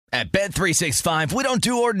At Bet365, we don't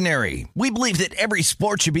do ordinary. We believe that every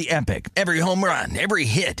sport should be epic. Every home run, every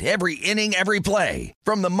hit, every inning, every play.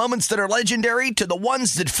 From the moments that are legendary to the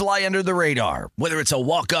ones that fly under the radar. Whether it's a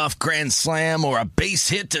walk-off grand slam or a base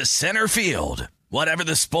hit to center field. Whatever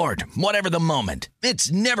the sport, whatever the moment.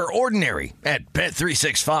 It's never ordinary at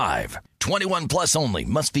Bet365. 21 plus only.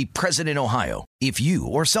 Must be present in Ohio. If you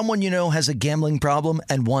or someone you know has a gambling problem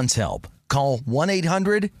and wants help, call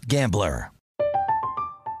 1-800-GAMBLER.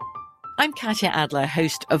 I'm Katya Adler,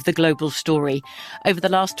 host of The Global Story. Over the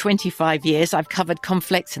last 25 years, I've covered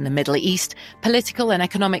conflicts in the Middle East, political and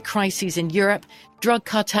economic crises in Europe, drug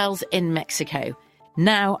cartels in Mexico.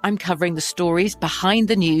 Now I'm covering the stories behind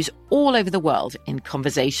the news all over the world in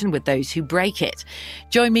conversation with those who break it.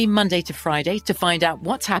 Join me Monday to Friday to find out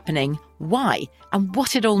what's happening, why, and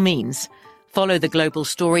what it all means. Follow The Global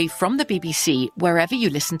Story from the BBC wherever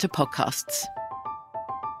you listen to podcasts.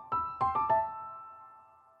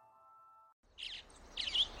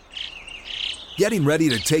 Getting ready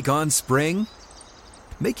to take on spring?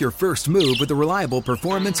 Make your first move with the reliable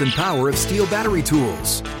performance and power of Steel battery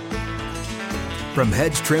tools. From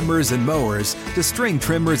hedge trimmers and mowers to string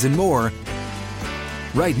trimmers and more,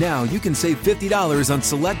 right now you can save $50 on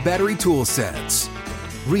select battery tool sets.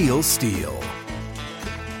 Real Steel.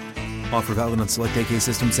 Offer valid on select AK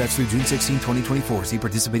system sets through June 16, 2024. See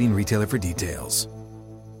participating retailer for details.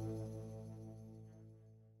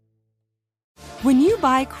 When you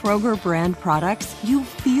buy Kroger brand products, you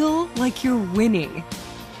feel like you're winning.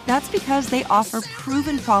 That's because they offer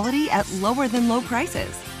proven quality at lower than low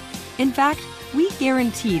prices. In fact, we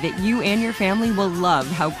guarantee that you and your family will love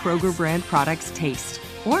how Kroger brand products taste,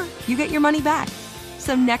 or you get your money back.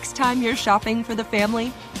 So next time you're shopping for the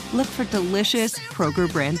family, look for delicious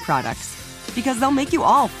Kroger brand products, because they'll make you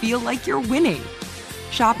all feel like you're winning.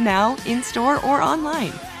 Shop now, in-store, or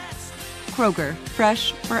online. Kroger,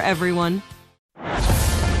 fresh for everyone.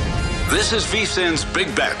 This is VSiN's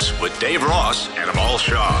Big Bets with Dave Ross and Amal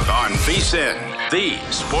Shaw on VSiN, the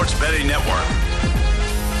sports betting network.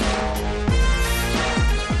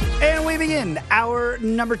 And we begin hour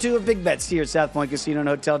number 2 of Big Bets here at South Point Casino and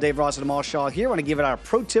Hotel. Dave Ross and Amal Shaw here. I want to give it our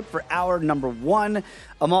pro tip for hour number 1.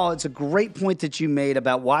 Amal, it's a great point that you made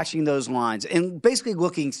about watching those lines and basically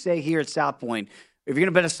looking, say, here at South Point. If you're going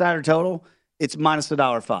to bet a side or total, it's minus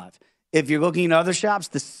 $1.05. If you're looking at other shops,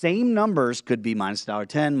 the same numbers could be minus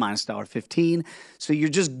 $1.10, minus $1.15. So you're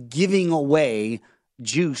just giving away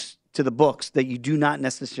juice to the books that you do not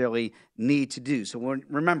necessarily need to do. So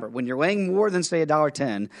remember, when you're laying more than, say,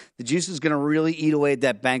 $1.10, the juice is going to really eat away at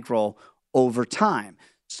that bankroll over time.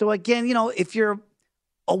 So again, you know, if you're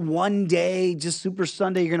a one-day, just Super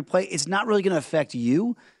Sunday, you're going to play, it's not really going to affect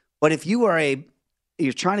you. But if you are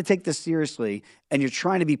you're trying to take this seriously and you're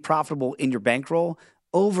trying to be profitable in your bankroll,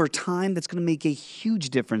 over time, that's going to make a huge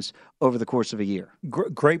difference over the course of a year.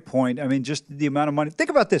 Great point. I mean, just the amount of money. Think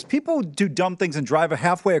about this. People do dumb things and drive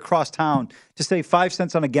halfway across town to save 5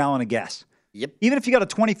 cents on a gallon of gas. Yep. Even if you got a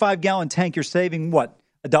 25-gallon tank, you're saving, what,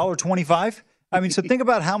 $1.25? I mean, so think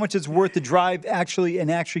about how much it's worth to drive actually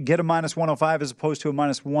get a minus 105 as opposed to a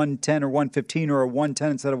minus 110 or 115 or a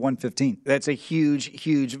 110 instead of 115. That's a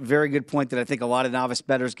huge, very good point that I think a lot of novice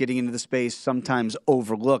bettors getting into the space sometimes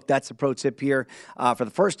overlook. That's the pro tip here for the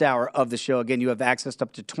first hour of the show. Again, you have access to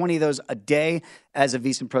up to 20 of those a day as a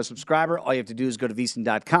VSiN Pro subscriber. All you have to do is go to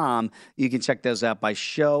VSiN.com. You can check those out by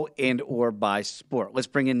show and or by sport. Let's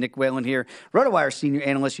bring in Nick Whalen here, RotoWire senior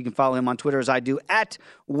analyst. You can follow him on Twitter as I do, at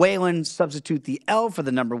Whalen. Substitute the L for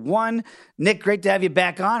the number 1. Nick, great to have you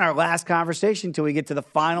back on. Our last conversation until we get to the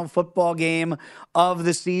final football game of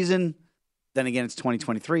the season. Then again, it's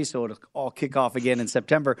 2023, so it'll all kick off again in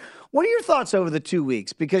September. What are your thoughts over the 2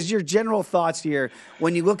 weeks? Because your general thoughts here,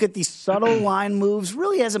 when you look at the subtle line moves,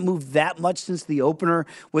 really hasn't moved that much since the opener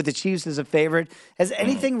with the Chiefs as a favorite. Has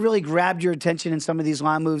anything really grabbed your attention in some of these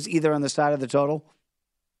line moves, either on the side of the total?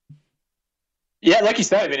 Yeah, like you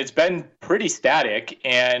said, I mean, it's been pretty static,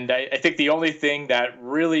 and I think the only thing that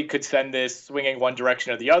really could send this swinging one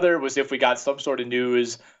direction or the other was if we got some sort of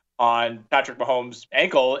news on Patrick Mahomes'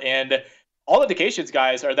 ankle, and all indications,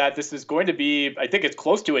 guys, are that this is going to be, I think it's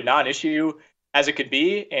close to a non-issue as it could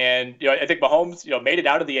be, and I think Mahomes, made it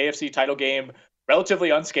out of the AFC title game relatively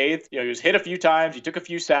unscathed. He was hit a few times, he took a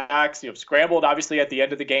few sacks, scrambled obviously at the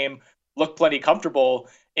end of the game, looked plenty comfortable,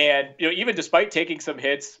 and even despite taking some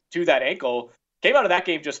hits to that ankle, came out of that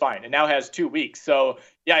game just fine and now has 2 weeks. So,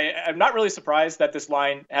 yeah, I'm not really surprised that this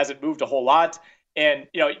line hasn't moved a whole lot. And,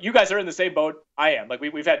 you guys are in the same boat I am. Like,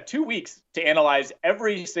 we've had 2 weeks to analyze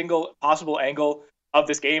every single possible angle of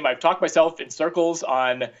this game. I've talked myself in circles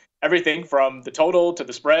on everything from the total to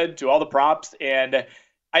the spread to all the props. And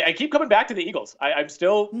I keep coming back to the Eagles. I'm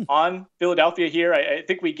still on Philadelphia here. I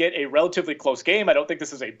think we get a relatively close game. I don't think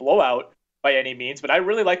this is a blowout by any means, but I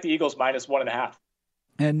really like the Eagles minus 1.5.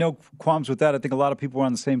 And no qualms with that. I think a lot of people are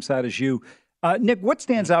on the same side as you. Nick, what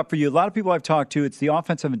stands out for you? A lot of people I've talked to, it's the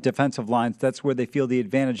offensive and defensive lines. That's where they feel the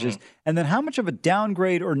advantages. And then how much of a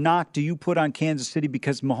downgrade or knock do you put on Kansas City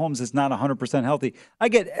because Mahomes is not 100% healthy? I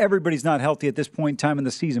get everybody's not healthy at this point in time in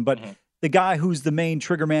the season, but the guy who's the main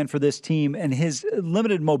trigger man for this team and his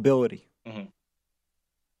limited mobility.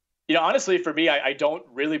 Honestly, for me, I don't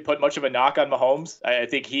really put much of a knock on Mahomes. I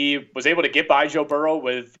think he was able to get by Joe Burrow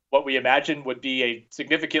with what we imagine would be a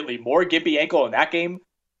significantly more gimpy ankle in that game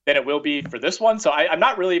than it will be for this one. So I'm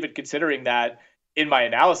not really even considering that in my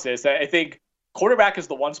analysis. I think quarterback is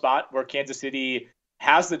the one spot where Kansas City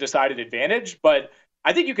has the decided advantage, but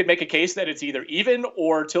I think you could make a case that it's either even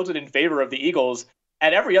or tilted in favor of the Eagles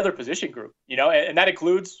at every other position group, and that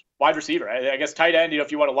includes wide receiver. I guess tight end,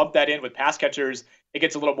 if you want to lump that in with pass catchers, it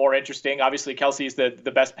gets a little more interesting. Obviously, Kelsey's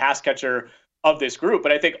the best pass catcher of this group,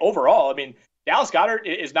 but I think overall, Dallas Goedert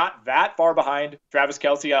is not that far behind Travis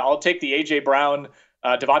Kelce. I'll take the A.J. Brown,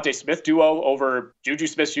 Devontae Smith duo over Juju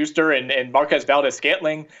Smith-Schuster and Marquez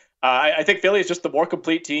Valdes-Scantling. I think Philly is just the more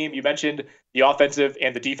complete team. You mentioned the offensive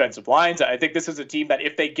and the defensive lines. I think this is a team that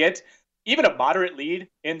if they get even a moderate lead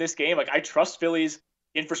in this game, I trust Philly's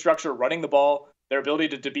infrastructure running the ball, their ability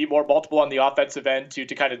to be more multiple on the offensive end to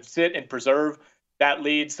kind of sit and preserve that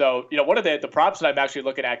lead. So, one of the props that I'm actually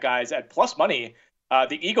looking at, guys, at plus money,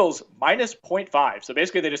 the Eagles minus 0.5. So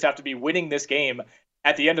basically they just have to be winning this game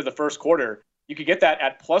at the end of the first quarter. You could get that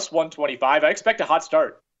at plus 125. I expect a hot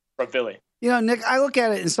start from Philly. Nick, I look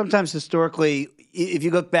at it, and sometimes historically, if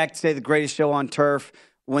you look back to, say, the greatest show on turf,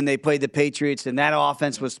 when they played the Patriots and that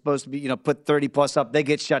offense was supposed to be, put 30-plus up, they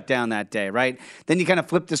get shut down that day, right? Then you kind of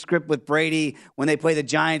flip the script with Brady when they play the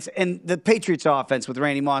Giants. And the Patriots offense with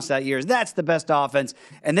Randy Moss that year, that's the best offense,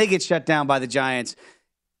 and they get shut down by the Giants.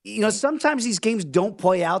 Sometimes these games don't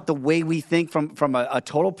play out the way we think from a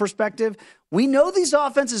total perspective. We know these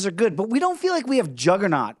offenses are good, but we don't feel like we have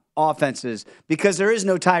juggernaut offenses because there is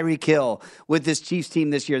no Tyreek Hill with this Chiefs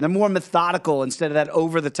team this year. They're more methodical instead of that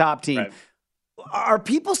over-the-top team. Right. Are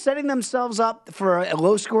people setting themselves up for a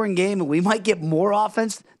low-scoring game and we might get more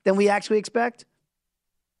offense than we actually expect?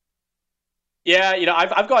 Yeah,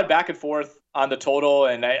 I've gone back and forth on the total,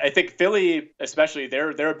 and I think Philly, especially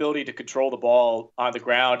their ability to control the ball on the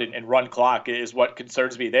ground and run clock is what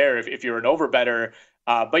concerns me there if you're an over-better.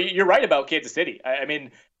 But you're right about Kansas City.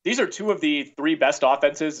 These are two of the three best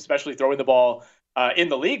offenses, especially throwing the ball in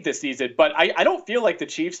the league this season. But I don't feel like the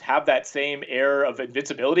Chiefs have that same air of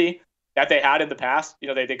invincibility that they had in the past.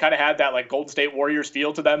 They kind of had that like Golden State Warriors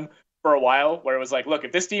feel to them for a while, where it was like, look,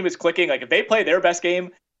 if this team is clicking, like if they play their best game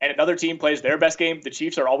and another team plays their best game, the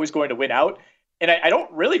Chiefs are always going to win out. And I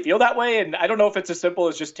don't really feel that way. And I don't know if it's as simple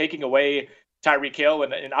as just taking away Tyreek Hill.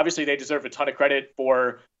 And obviously they deserve a ton of credit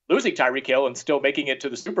for losing Tyreek Hill and still making it to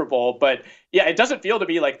the Super Bowl. But yeah, it doesn't feel to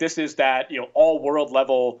me like this is that, all world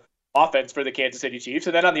level offense for the Kansas City Chiefs.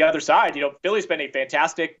 And then on the other side, Philly's been a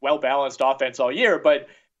fantastic, well-balanced offense all year, but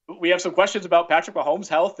we have some questions about Patrick Mahomes'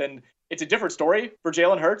 health, and it's a different story for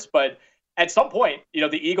Jalen Hurts. But at some point,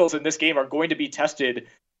 the Eagles in this game are going to be tested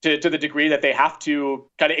to the degree that they have to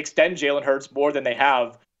kind of extend Jalen Hurts more than they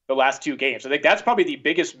have the last two games. I think that's probably the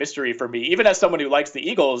biggest mystery for me, even as someone who likes the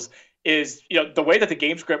Eagles, is, the way that the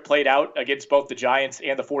game script played out against both the Giants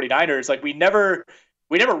and the 49ers. Like we never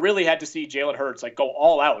really had to see Jalen Hurts like go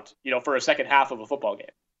all out, for a second half of a football game.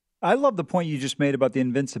 I love the point you just made about the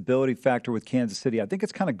invincibility factor with Kansas City. I think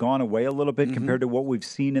it's kind of gone away a little bit compared to what we've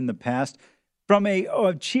seen in the past. From a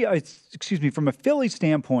Philly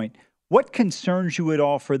standpoint, what concerns you at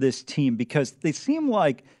all for this team? Because they seem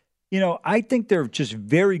like, I think they're just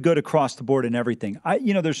very good across the board in everything.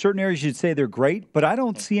 There's certain areas you'd say they're great, but I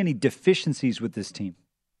don't see any deficiencies with this team.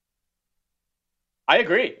 I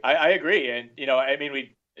agree. I agree. And,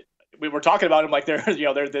 we were talking about them like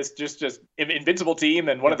they're this just invincible team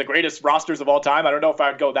and one of the greatest rosters of all time. I don't know if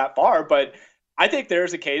I'd go that far, but I think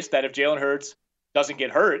there's a case that if Jalen Hurts doesn't get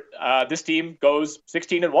hurt, this team goes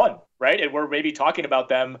 16-1, right? And we're maybe talking about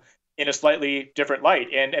them in a slightly different light.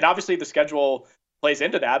 And obviously the schedule plays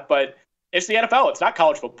into that, but it's the NFL. It's not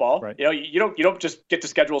college football. Right. You don't just get to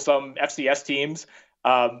schedule some FCS teams.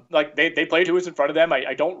 Like they played who was in front of them.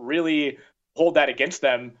 I don't really hold that against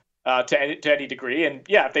them to any degree. And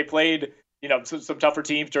yeah, if they played, some tougher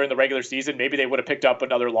teams during the regular season, maybe they would have picked up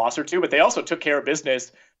another loss or two, but they also took care of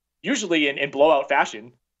business, usually in blowout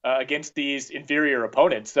fashion, against these inferior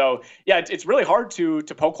opponents. So yeah, it's really hard to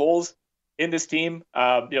poke holes in this team.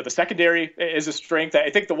 The secondary is a strength.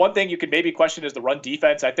 I think the one thing you could maybe question is the run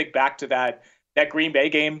defense. I think back to that that Green Bay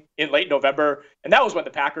game in late November. And that was when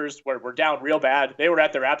the Packers were down real bad. They were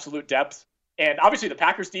at their absolute depths. And obviously the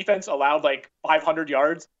Packers defense allowed like 500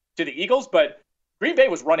 yards to the Eagles, but Green Bay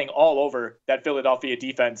was running all over that Philadelphia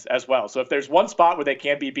defense as well. So if there's one spot where they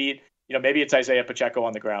can be beat, maybe it's Isaiah Pacheco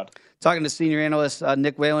on the ground. Talking to senior analyst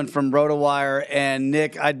Nick Whalen from RotoWire. And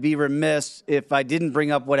Nick, I'd be remiss if I didn't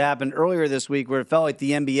bring up what happened earlier this week where it felt like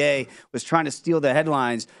the NBA was trying to steal the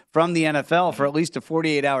headlines from the NFL for at least a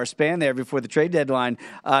 48-hour span there before the trade deadline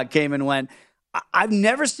came and went. I've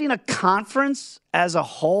never seen a conference as a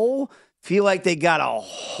whole feel like they got a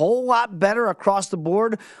whole lot better across the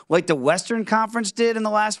board like the Western Conference did in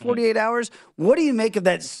the last 48 hours. What do you make of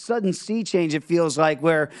that sudden sea change, it feels like,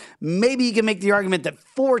 where maybe you can make the argument that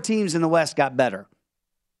 4 teams in the West got better?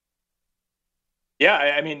 Yeah,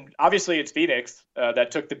 I mean, obviously it's Phoenix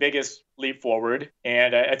that took the biggest leap forward.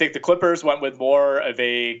 And I think the Clippers went with more of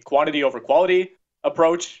a quantity over quality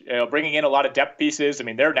approach, bringing in a lot of depth pieces. I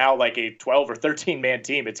mean, they're now like a 12 or 13-man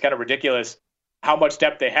team. It's kind of ridiculous how much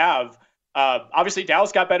depth they have. Obviously,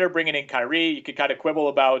 Dallas got better bringing in Kyrie. You could kind of quibble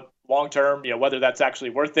about long-term, whether that's actually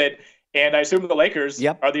worth it. And I assume the Lakers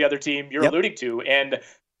are the other team you're alluding to. And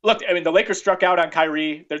look, I mean, the Lakers struck out on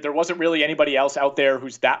Kyrie. There wasn't really anybody else out there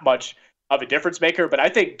who's that much of a difference maker. But I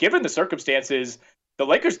think given the circumstances, the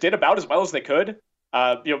Lakers did about as well as they could.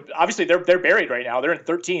 Obviously, they're buried right now. They're in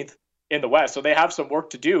 13th in the West, so they have some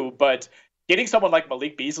work to do. But getting someone like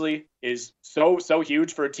Malik Beasley is so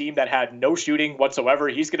huge for a team that had no shooting whatsoever.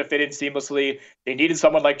 He's going to fit in seamlessly. They needed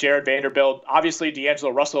someone like Jared Vanderbilt. Obviously,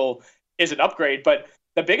 D'Angelo Russell is an upgrade. But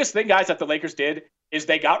the biggest thing, guys, that the Lakers did is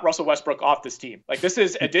they got Russell Westbrook off this team. Like, this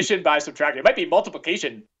is addition by subtraction. It might be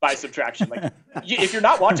multiplication by subtraction. Like, if you're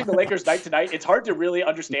not watching the Lakers night to night, it's hard to really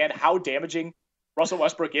understand how damaging Russell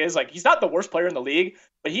Westbrook is. Like, he's not the worst player in the league,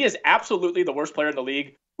 but he is absolutely the worst player in the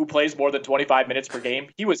league who plays more than 25 minutes per game.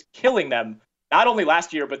 He was killing them, not only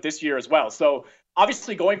last year, but this year as well. So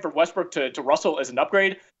obviously going from Westbrook to Russell is an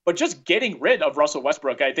upgrade, but just getting rid of Russell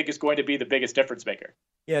Westbrook, I think, is going to be the biggest difference maker.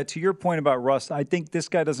 Yeah, to your point about Russ, I think this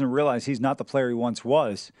guy doesn't realize he's not the player he once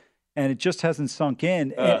was, and it just hasn't sunk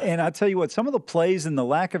in. And I'll tell you what, some of the plays and the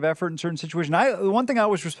lack of effort in certain situations, one thing I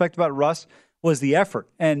always respect about Russ was the effort,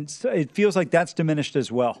 and it feels like that's diminished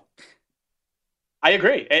as well. I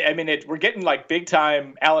agree. I mean, we're getting like big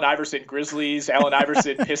time Allen Iverson Grizzlies, Allen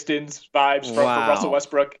Iverson Pistons vibes from Russell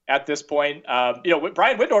Westbrook at this point.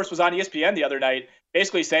 Brian Windhorst was on ESPN the other night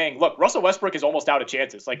basically saying, look, Russell Westbrook is almost out of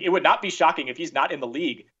chances. Like, it would not be shocking if he's not in the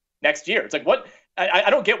league next year. It's like, what?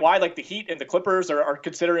 I don't get why like the Heat and the Clippers are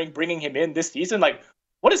considering bringing him in this season. Like,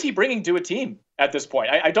 what is he bringing to a team at this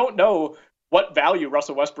point? I don't know what value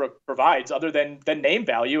Russell Westbrook provides other than name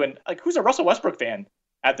value. And like, who's a Russell Westbrook fan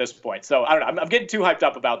at this point? So I don't know. I'm getting too hyped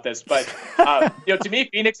up about this, but to me,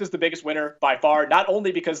 Phoenix is the biggest winner by far, not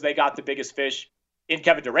only because they got the biggest fish in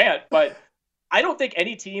Kevin Durant, but I don't think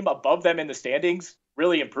any team above them in the standings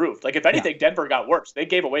really improved. Like, if anything, Denver got worse. They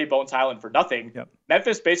gave away Bones Highland for nothing. Yep.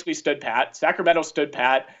 Memphis basically stood pat. Sacramento stood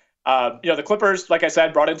pat. The Clippers, like I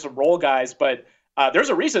said, brought in some role guys, but there's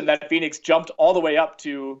a reason that Phoenix jumped all the way up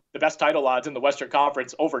to the best title odds in the Western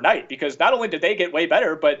Conference overnight, because not only did they get way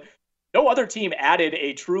better, but no other team added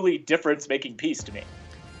a truly difference-making piece to me.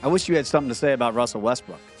 I wish you had something to say about Russell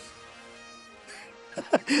Westbrook.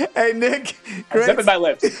 Hey, Nick. I'm zipping my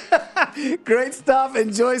lips. Great stuff.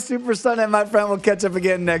 Enjoy Super Sunday, my friend. We'll catch up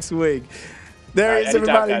again next week. There he is,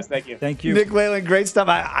 everybody. Guys. Thank you. Thank you. Nick Whalen, great stuff.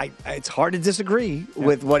 It's hard to disagree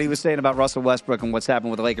with what he was saying about Russell Westbrook and what's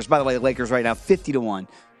happened with the Lakers. By the way, the Lakers right now 50-1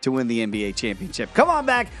 to win the NBA championship. Come on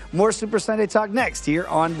back. More Super Sunday talk next here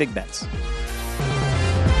on Big Bets.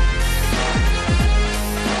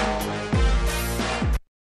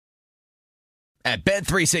 At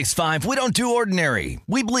Bet365, we don't do ordinary.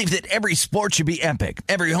 We believe that every sport should be epic.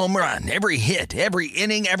 Every home run, every hit, every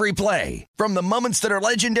inning, every play. From the moments that are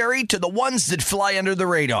legendary to the ones that fly under the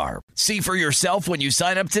radar. See for yourself when you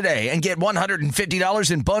sign up today and get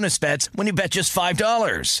 $150 in bonus bets when you bet just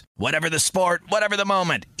 $5. Whatever the sport, whatever the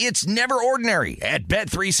moment, it's never ordinary at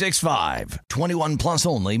Bet365. 21 plus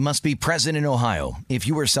only. Must be present in Ohio. If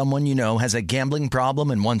you or someone you know has a gambling problem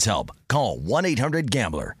and wants help, call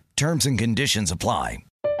 1-800-GAMBLER. Terms and conditions apply.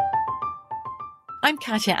 I'm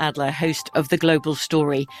Katya Adler, host of The Global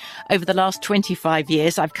Story. Over the last 25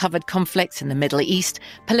 years, I've covered conflicts in the Middle East,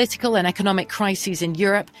 political and economic crises in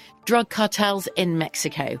Europe, drug cartels in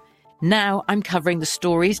Mexico. Now I'm covering the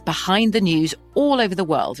stories behind the news all over the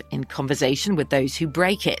world in conversation with those who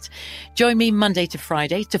break it. Join me Monday to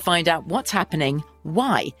Friday to find out what's happening,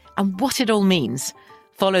 why, and what it all means.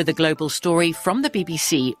 Follow The Global Story from the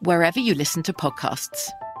BBC wherever you listen to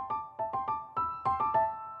podcasts.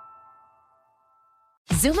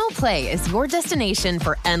 Xumo Play is your destination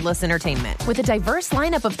for endless entertainment. With a diverse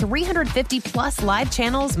lineup of 350-plus live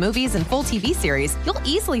channels, movies, and full TV series, you'll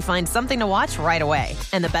easily find something to watch right away.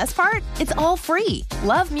 And the best part? It's all free.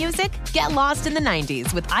 Love music? Get lost in the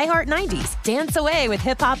 90s with iHeart 90s, dance away with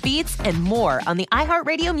hip-hop beats, and more on the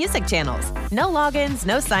iHeartRadio music channels. No logins,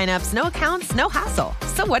 no signups, no accounts, no hassle.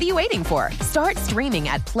 So what are you waiting for? Start streaming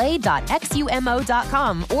at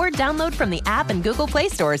play.xumo.com or download from the app and Google Play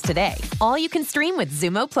stores today. All you can stream with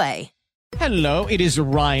Xumo Play. Hello, it is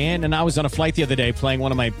Ryan, and I was on a flight the other day playing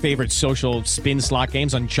one of my favorite social spin slot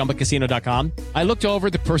games on ChumbaCasino.com. I looked over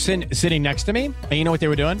at the person sitting next to me, and you know what they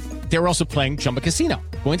were doing? They were also playing Chumba Casino.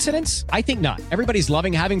 Coincidence? I think not. Everybody's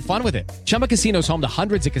loving having fun with it. Chumba Casino is home to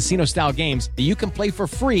hundreds of casino-style games that you can play for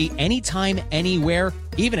free anytime, anywhere,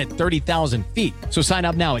 even at 30,000 feet. So sign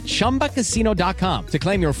up now at ChumbaCasino.com to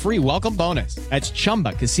claim your free welcome bonus. That's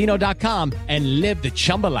ChumbaCasino.com and live the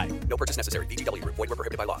Chumba life. No purchase necessary. VGW. Void where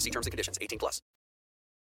prohibited by law. See terms and conditions. 18+.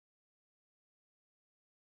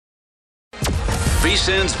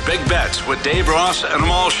 VSiN's Big Bets with Dave Ross and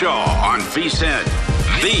Amal Shaw on VSiN,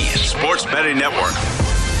 the sports betting network.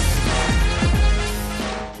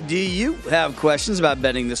 Do you have questions about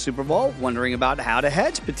betting the Super Bowl, wondering about how to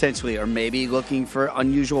hedge potentially, or maybe looking for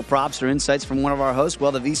unusual props or insights from one of our hosts?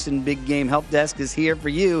 Well, the VSiN Big Game Help Desk is here for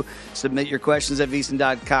you. Submit your questions at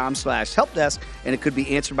VSiN.com/helpdesk, and it could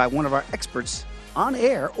be answered by one of our experts on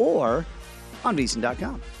air or on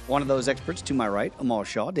VSiN.com. One of those experts to my right, Amal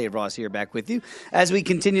Shaw. Dave Ross here back with you as we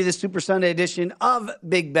continue this Super Sunday edition of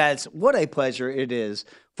Big Bets. What a pleasure it is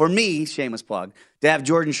for me, shameless plug, to have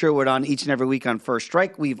Jordan Sherwood on each and every week on First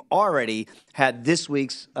Strike. We've already had this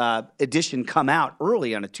week's edition come out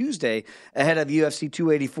early on a Tuesday ahead of UFC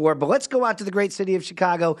 284. But let's go out to the great city of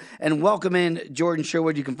Chicago and welcome in Jordan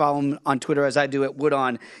Sherwood. You can follow him on Twitter as I do at Wood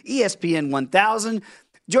on ESPN 1000.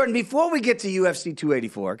 Jordan, before we get to UFC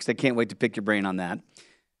 284, because I can't wait to pick your brain on that,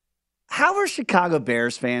 how are Chicago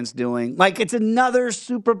Bears fans doing? Like, it's another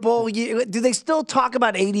Super Bowl year. Do they still talk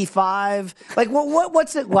about 85? Like,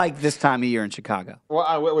 what's it like this time of year in Chicago?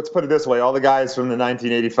 Well, let's put it this way. All the guys from the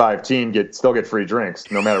 1985 team still get free drinks,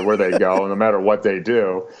 no matter where they go, no matter what they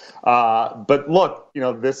do. But look,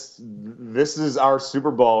 this is our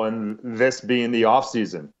Super Bowl, and this being the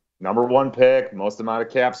offseason. Number one pick, most amount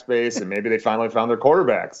of cap space, and maybe they finally found their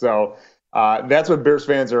quarterback. So that's what Bears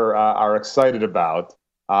fans are excited about.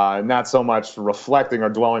 Not so much reflecting or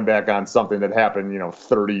dwelling back on something that happened,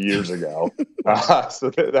 30 years ago. That's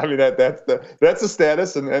the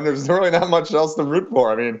status, and there's really not much else to root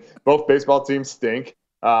for. I mean, both baseball teams stink.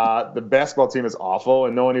 The basketball team is awful,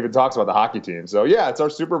 and no one even talks about the hockey team. So, yeah, it's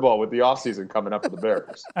our Super Bowl with the offseason coming up for the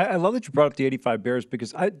Bears. I love that you brought up the 85 Bears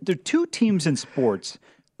because there are two teams in sports.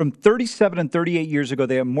 From 37 and 38 years ago,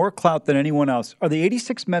 they have more clout than anyone else. Are the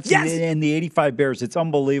 86 Mets and the 85 Bears? It's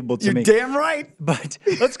unbelievable to me. You're damn right. But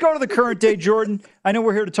let's go to the current day, Jordan. I know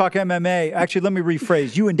we're here to talk MMA. Actually, let me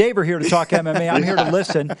rephrase. You and Dave are here to talk MMA. I'm here to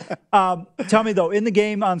listen. Tell me, though, in the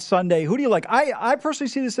game on Sunday, who do you like? I personally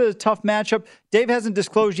see this as a tough matchup. Dave hasn't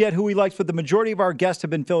disclosed yet who he likes, but the majority of our guests have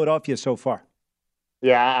been Philadelphia so far.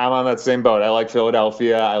 Yeah, I'm on that same boat. I like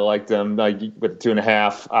Philadelphia. I like them with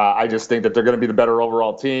 2.5. I just think that they're going to be the better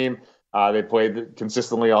overall team. They played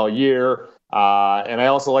consistently all year. And I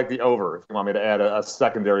also like the over. If you want me to add a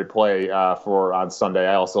secondary play for on Sunday,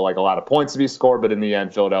 I also like a lot of points to be scored. But in the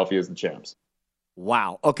end, Philadelphia is the champs.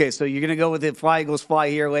 Wow. Okay, so you're going to go with the fly Eagles fly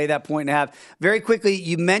here, lay that 1.5. Very quickly,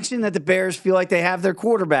 you mentioned that the Bears feel like they have their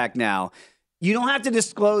quarterback now. You don't have to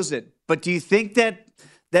disclose it, but do you think that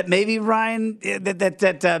maybe Ryan,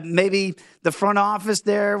 that maybe the front office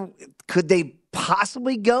there, could they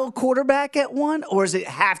possibly go quarterback at one, or does it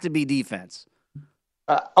have to be defense?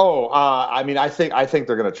 I think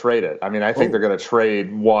they're going to trade it. I mean, I think they're going to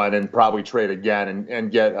trade one and probably trade again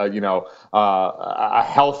and get a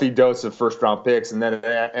healthy dose of first round picks, and then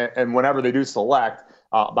and whenever they do select.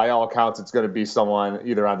 By all accounts, it's going to be someone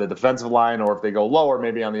either on the defensive line or if they go lower,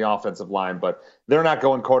 maybe on the offensive line. But they're not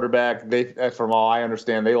going quarterback. From all I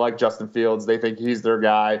understand, they like Justin Fields. They think he's their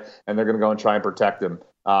guy, and they're going to go and try and protect him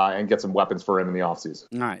and get some weapons for him in the offseason.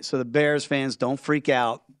 All right, so the Bears fans, don't freak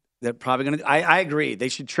out. They're probably going to – I agree. They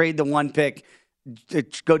should trade the one pick,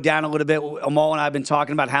 go down a little bit. Amal and I have been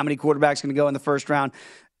talking about how many quarterbacks are going to go in the first round.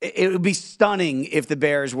 It would be stunning if the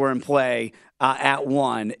Bears were in play at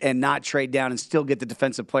 1 and not trade down and still get the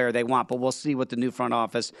defensive player they want. But we'll see what the new front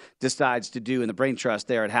office decides to do in the brain trust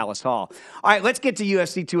there at Hallis Hall. All right, let's get to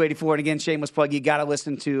UFC 284. And again, shameless plug, you got to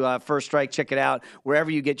listen to First Strike. Check it out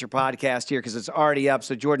wherever you get your podcast here because it's already up.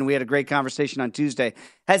 So, Jordan, we had a great conversation on Tuesday.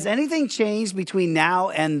 Has anything changed between now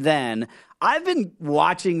and then? I've been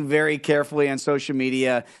watching very carefully on social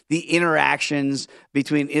media the interactions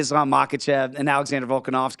between Islam Makhachev and Alexander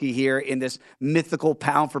Volkanovski here in this mythical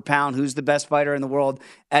pound for pound, who's the best fighter in the world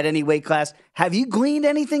at any weight class. Have you gleaned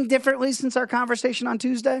anything differently since our conversation on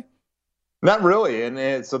Tuesday? Not really.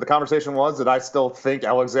 And so the conversation was that I still think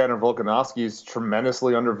Alexander Volkanovski is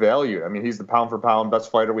tremendously undervalued. I mean, he's the pound for pound best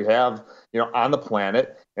fighter we have, on the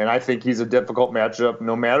planet. And I think he's a difficult matchup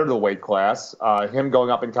no matter the weight class. Him going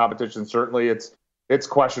up in competition, certainly it's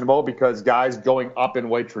questionable because guys going up in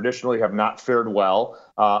weight traditionally have not fared well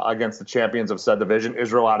against the champions of said division.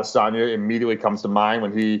 Israel Adesanya immediately comes to mind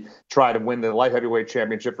when he tried to win the light heavyweight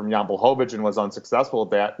championship from Jan Blachowicz and was unsuccessful at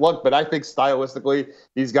that. Look, but I think stylistically,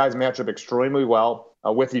 these guys match up extremely well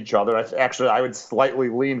with each other. I would slightly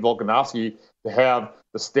lean Volkanovski to have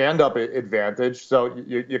the stand-up advantage. So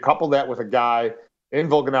you couple that with a guy in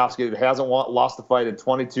Volkanovski that hasn't lost a fight in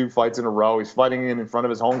 22 fights in a row. He's fighting in front of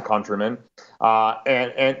his home countrymen.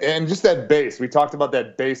 And just that base. We talked about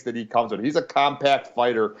that base that he comes with. He's a compact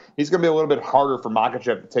fighter. He's going to be a little bit harder for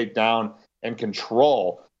Makhachev to take down and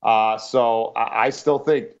control. So I still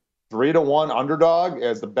think 3-1 underdog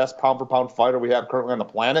as the best pound-for-pound fighter we have currently on the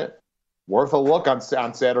planet. Worth a look on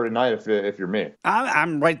Saturday night if you're me.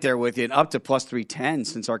 I'm right there with you, up to plus 310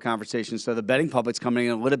 since our conversation. So the betting public's coming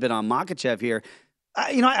in a little bit on Makhachev here.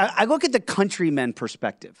 I look at the countrymen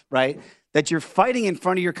perspective, right? That you're fighting in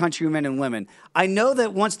front of your countrymen and women. I know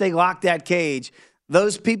that once they lock that cage,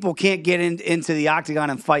 those people can't get into the octagon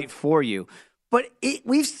and fight for you. But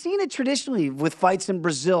we've seen it traditionally with fights in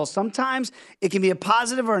Brazil. Sometimes it can be a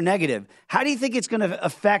positive or a negative. How do you think it's going to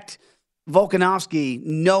affect Volkanovski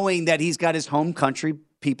knowing that he's got his home country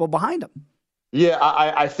people behind him? Yeah,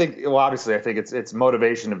 I think, well, obviously, I think it's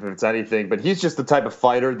motivation if it's anything, but he's just the type of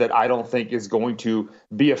fighter that I don't think is going to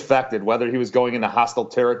be affected, whether he was going into hostile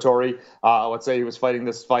territory. Let's say he was fighting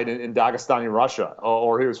this fight in Dagestani Russia,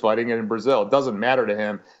 or he was fighting it in Brazil. It doesn't matter to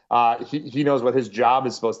him. He knows what his job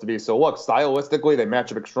is supposed to be. So, look, stylistically, they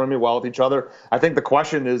match up extremely well with each other. I think the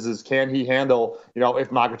question is can he handle, if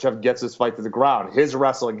Makhachev gets this fight to the ground? His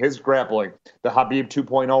wrestling, his grappling, the Khabib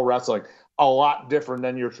 2.0 wrestling. A lot different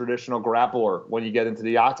than your traditional grappler when you get into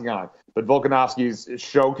the octagon. But Volkanovski's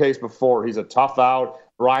showcased before. He's a tough out.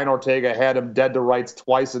 Brian Ortega had him dead to rights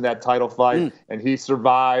twice in that title fight, and he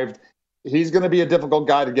survived. He's going to be a difficult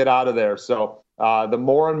guy to get out of there. So the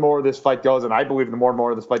more and more this fight goes, and I believe the more and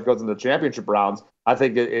more this fight goes into the championship rounds, I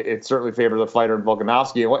think it certainly favors the fighter in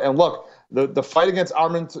Volkanovski. And look, the fight against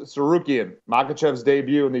Arman Tsarukyan, Makhachev's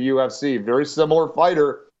debut in the UFC, very similar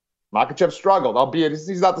fighter. Makhachev struggled, albeit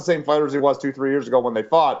he's not the same fighter as he was 2-3 years ago when they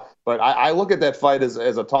fought. But I look at that fight as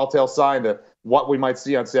a tall tale sign to what we might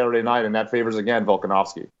see on Saturday night, and that favors, again,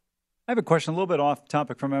 Volkanovski. I have a question a little bit off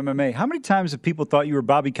topic from MMA. How many times have people thought you were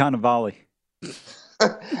Bobby Cannavale?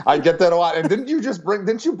 I get that a lot. And didn't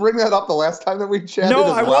you bring that up the last time that we chatted? No,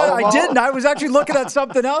 I didn't. I was actually looking at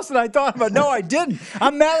something else, and I thought about, no, I didn't.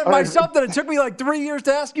 I'm mad at myself that it took me like 3 years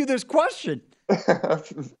to ask you this question.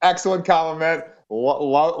 Excellent compliment.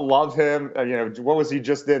 Love him. What was he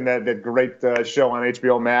just in that great show on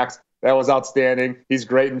HBO Max? That was outstanding. He's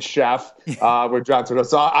great in Chef with John Turturro.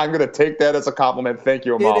 So I'm going to take that as a compliment. Thank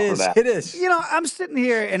you, Amal, for that. It is. I'm sitting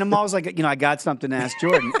here, and Amal's like, I got something to ask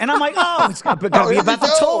Jordan. And I'm like, it's going to be about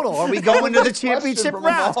the total. Are we going to the championship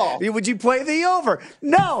round? Would you play the over?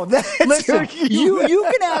 No. Listen, you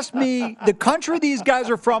can ask me the country these guys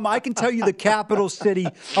are from. I can tell you the capital city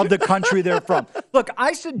of the country they're from. Look,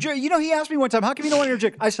 I said, he asked me one time, how come you don't want to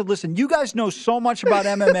interject? I said, listen, you guys know so much about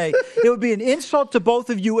MMA. It would be an insult to both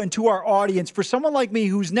of you and to our audience for someone like me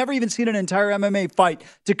who's never even seen an entire MMA fight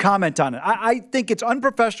to comment on it. I think it's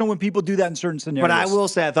unprofessional when people do that in certain scenarios. But I will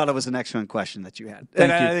say I thought it was an excellent question that you had. Thank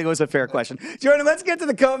you. I think it was a fair question. Jordan, let's get to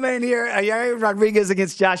the co-main here. Yair Rodriguez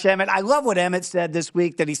against Josh Emmett. I love what Emmett said this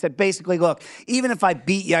week, that he said basically, look, even if I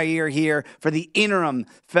beat Yair here for the interim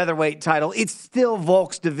featherweight title, it's still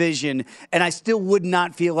Volk's division, and I still would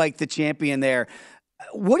not feel like the champion there.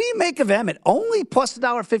 What do you make of Emmett? Only plus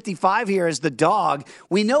 $1.55 here as the dog.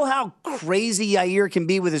 We know how crazy Yair can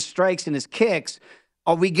be with his strikes and his kicks.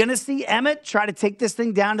 Are we going to see Emmett try to take this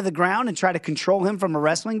thing down to the ground and try to control him from a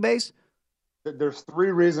wrestling base? There's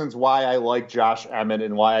three reasons why I like Josh Emmett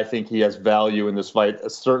and why I think he has value in this fight,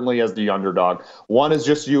 certainly as the underdog. One is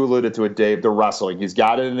just, you alluded to it, Dave, the wrestling. He's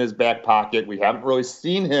got it in his back pocket. We haven't really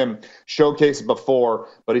seen him showcase it before,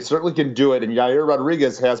 but he certainly can do it. And Yair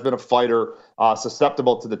Rodriguez has been a fighter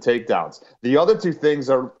susceptible to the takedowns. The other two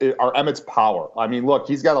things are Emmett's power. I mean, look,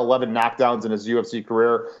 he's got 11 knockdowns in his UFC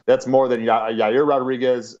career. That's more than Yair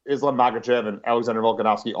Rodriguez, Islam Makhachev, and Alexander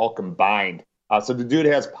Volkanovski all combined. So the dude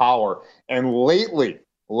has power. And lately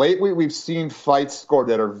we've seen fights scored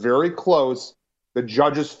that are very close, the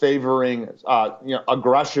judges favoring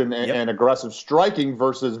aggression and aggressive striking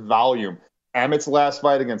versus volume. Emmett's last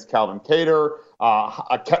fight against Calvin Kattar,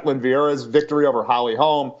 Ketlin Vieira's victory over Holly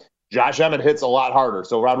Holm. Josh Emmett hits a lot harder.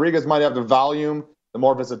 So Rodriguez might have the volume, the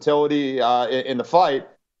more versatility in the fight,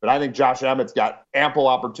 but I think Josh Emmett's got ample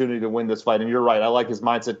opportunity to win this fight. And you're right. I like his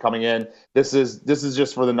mindset coming in. This is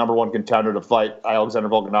just for the number one contender to fight Alexander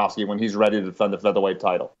Volkanovski when he's ready to defend the featherweight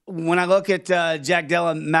title. When I look at Jack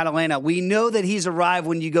Della Maddalena, we know that he's arrived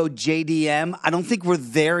when you go JDM. I don't think we're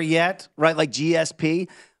there yet, right? Like GSP.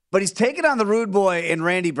 But he's taken on the rude boy in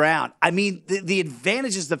Randy Brown. I mean, the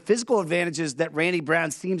advantages, the physical advantages that Randy Brown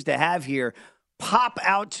seems to have here pop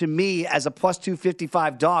out to me as a plus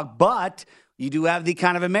 255 dog. But you do have the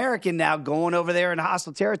kind of American now going over there in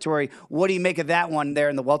hostile territory. What do you make of that one there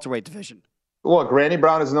in the welterweight division? Look, Randy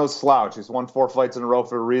Brown is no slouch. He's won 4 fights in a row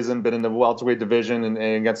for a reason, been in the welterweight division and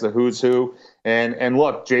against the who's who. And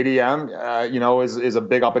look, JDM, is a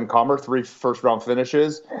big up-and-comer, 3 first-round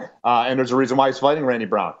finishes. And there's a reason why he's fighting Randy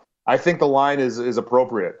Brown. I think the line is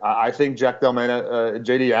appropriate. I think Jack Della Maddalena,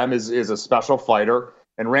 JDM, is a special fighter.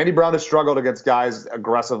 And Randy Brown has struggled against guys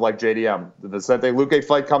aggressive like JDM. The Vicente Luque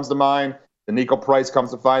fight comes to mind. The Nico Price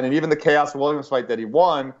comes to mind. And even the Chaos Williams fight that he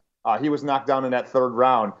won, he was knocked down in that 3rd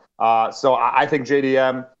round. So I think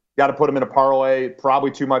JDM, got to put him in a parlay.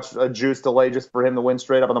 Probably too much juice to lay just for him to win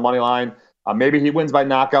straight up on the money line. Maybe he wins by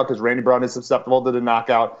knockout because Randy Brown is susceptible to the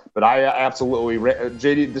knockout. But I absolutely,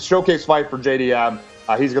 the showcase fight for JDM,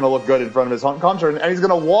 he's going to look good in front of his home country, and he's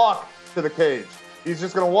going to walk to the cage. He's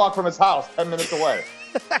just going to walk from his house 10 minutes away.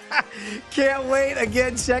 Can't wait.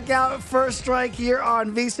 Again, check out First Strike here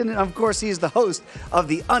on VSiN. And, of course, he is the host of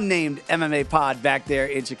the unnamed MMA pod back there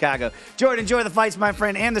in Chicago. Jordan, enjoy the fights, my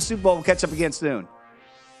friend, and the Super Bowl. We'll catch up again soon.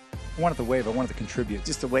 I wanted to wave. I wanted to contribute.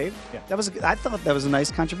 Just a wave? Yeah. I thought that was a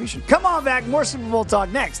nice contribution. Come on back. More Super Bowl talk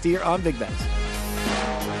next here on Big Bets.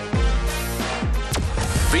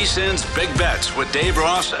 VSiN's Big Bets with Dave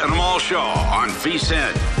Ross and Amal Shaw on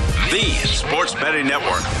VSiN, the sports betting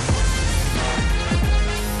network.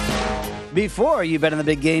 Before you bet on the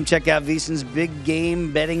big game, check out VSiN's Big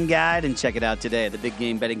Game Betting Guide and check it out today. The Big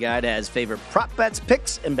Game Betting Guide has favorite prop bets,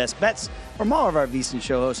 picks, and best bets from all of our VSiN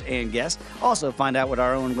show hosts and guests. Also, find out what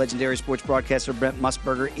our own legendary sports broadcaster Brent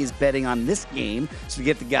Musburger is betting on this game. So to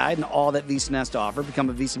get the guide and all that VSiN has to offer, become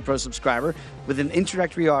a VSiN Pro subscriber with an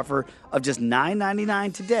introductory offer of just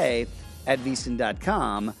 $9.99 today at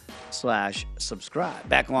VSiN.com/subscribe.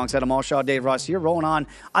 Back alongside Amal Shaw, Dave Ross here, rolling on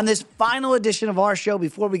this final edition of our show.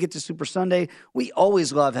 Before we get to Super Sunday, we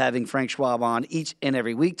always love having Frank Schwab on each and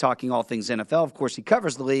every week, talking all things NFL. Of course, he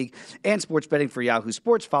covers the league and sports betting for Yahoo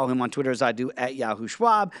Sports. Follow him on Twitter as I do at Yahoo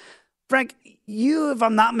Schwab. Frank, you, if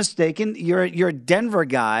I'm not mistaken, you're a Denver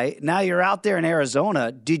guy. Now you're out there in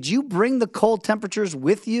Arizona. Did you bring the cold temperatures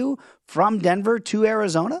with you from Denver to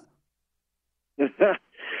Arizona?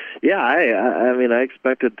 Yeah, I mean, I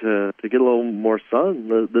expected to get a little more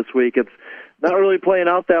sun this week. It's not really playing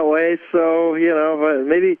out that way, so,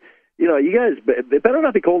 maybe, you guys, it better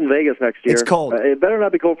not be cold in Vegas next year. It's cold. It better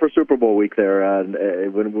not be cold for Super Bowl week there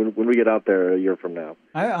when we get out there a year from now.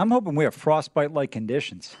 I'm hoping we have frostbite-like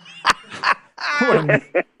conditions. I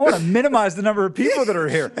want to minimize the number of people that are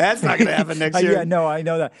here. That's not going to happen next year. Yeah, no, I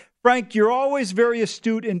know that. Frank, you're always very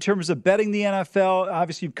astute in terms of betting the NFL.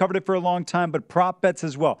 Obviously, you've covered it for a long time, but prop bets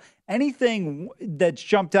as well. Anything that's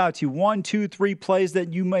jumped out to you, 1, 2, 3 plays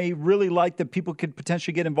that you may really like that people could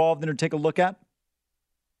potentially get involved in or take a look at?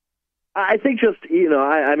 I think just,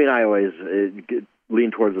 I always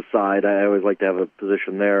lean towards the side. I always like to have a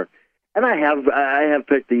position there. And I have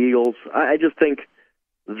picked the Eagles. I just think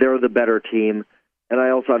they're the better team. And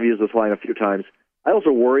I've used this line a few times. I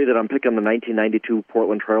also worry that I'm picking the 1992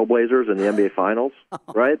 Portland Trailblazers in the NBA Finals,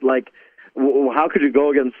 right? Like, how could you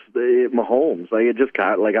go against Mahomes? Like,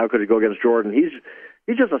 how could you go against Jordan? He's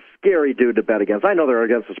just a scary dude to bet against. I know they're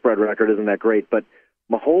against the spread record isn't that great, but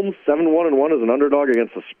Mahomes 7-1-1 as an underdog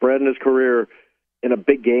against the spread in his career in a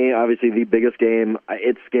big game, obviously the biggest game.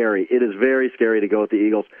 It's scary. It is very scary to go with the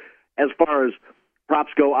Eagles. As far as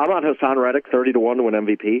props go. I'm on Hassan Reddick, 30-1 to win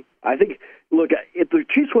MVP. I think, look, if the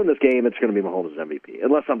Chiefs win this game, it's going to be Mahomes' MVP,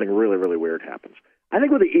 unless something really, really weird happens. I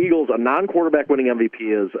think with the Eagles, a non-quarterback winning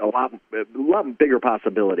MVP is a lot bigger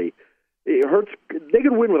possibility. Hurts, they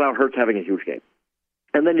could win without Hurts having a huge game.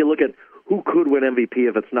 And then you look at who could win MVP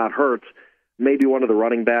if it's not Hurts, maybe one of the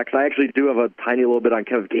running backs. I actually do have a tiny little bit on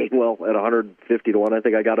Kevin Gainwell at 150-1. I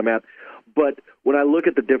think I got him at. But when I look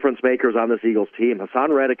at the difference makers on this Eagles team,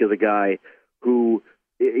 Hassan Reddick is a guy who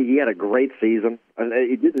he had a great season.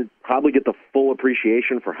 He didn't probably get the full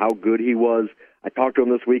appreciation for how good he was. I talked to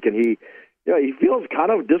him this week, and he feels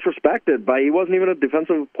kind of disrespected by he wasn't even a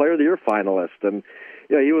Defensive Player of the Year finalist. And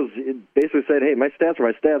he was basically saying, "Hey, my stats are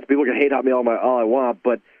my stats. People can hate on me all I want,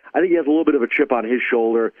 but I think he has a little bit of a chip on his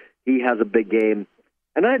shoulder. He has a big game,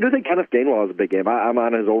 and I do think Kenneth Gainwell has a big game. I'm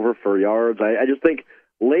on his over for yards. I just think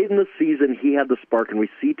late in the season he had the spark, and we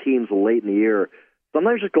see teams late in the year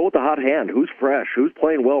sometimes just go with the hot hand. Who's fresh? Who's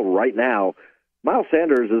playing well right now? Miles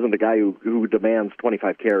Sanders isn't a guy who demands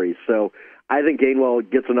 25 carries, so I think Gainwell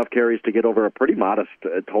gets enough carries to get over a pretty modest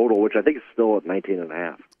total, which I think is still at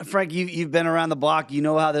 19.5. Frank, you've been around the block. You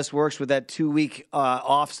know how this works with that 2-week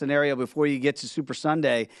off scenario before you get to Super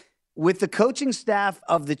Sunday. With the coaching staff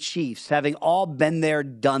of the Chiefs having all been there,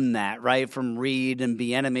 done that, right, from Reed and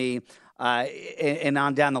Bieniemy and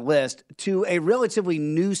on down the list, to a relatively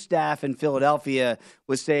new staff in Philadelphia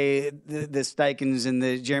with, say, the Steichens and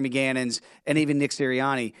the Jeremy Gannons and even Nick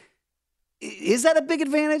Sirianni, is that a big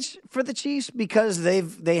advantage for the Chiefs because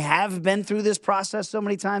they have been through this process so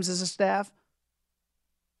many times as a staff?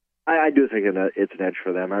 I do think it's an edge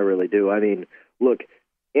for them. I really do. I mean, look,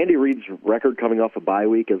 Andy Reid's record coming off a bye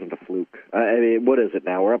week isn't a fluke. I mean, what is it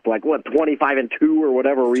now? We're up 25-2 or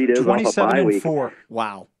whatever Reid is off a bye week. 27-4.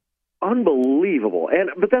 Wow. Unbelievable.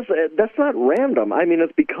 But that's not random. I mean,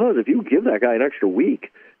 it's because if you give that guy an extra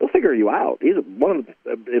week, he'll figure you out. He's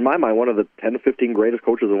in my mind, one of the 10 to 15 greatest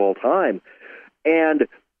coaches of all time. And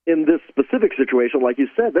in this specific situation, like you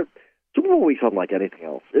said, Super Bowl week's unlike anything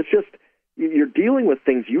else. It's just you're dealing with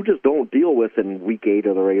things you just don't deal with in week 8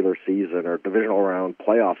 of the regular season or divisional round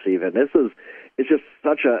playoffs even. It's just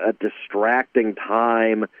such a distracting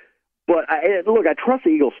time. But look, I trust the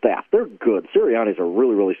Eagles staff. They're good. Sirianni's a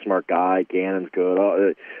really, really smart guy. Gannon's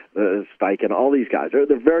good. Steichen, all these guys.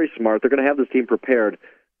 They're very smart. They're going to have this team prepared.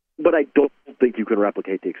 But I don't think you can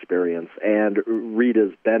replicate the experience. And Reid has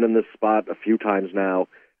been in this spot a few times now.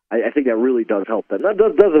 I think that really does help them. That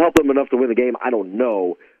doesn't help them enough to win the game. I don't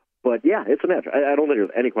know. But, yeah, it's an edge. I don't think there's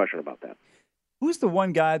any question about that. Who's the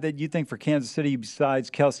one guy that you think for Kansas City besides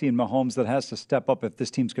Kelsey and Mahomes that has to step up if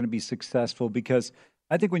this team's going to be successful? Because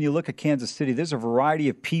I think when you look at Kansas City, there's a variety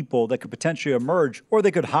of people that could potentially emerge, or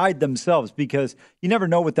they could hide themselves because you never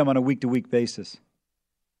know with them on a week-to-week basis.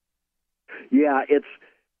 Yeah,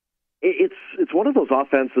 it's one of those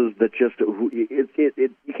offenses that just you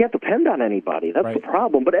can't depend on anybody. That's right. The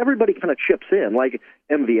problem. But everybody kind of chips in. Like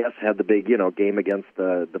MVS had the big game against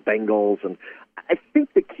the Bengals, and I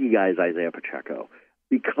think the key guy is Isaiah Pacheco,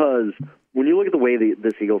 because when you look at the way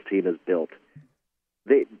this Eagles team is built,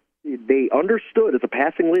 they understood it's a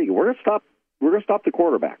passing league. We're going to stop the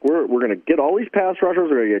quarterback. We're going to get all these pass rushers.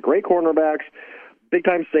 We're going to get great cornerbacks, big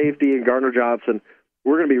time safety, and Gardner Johnson.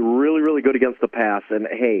 We're going to be really, really good against the pass. And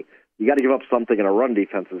hey, you got to give up something, and a run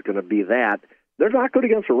defense is going to be that. They're not good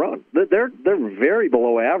against a run. They're very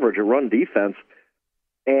below average at run defense.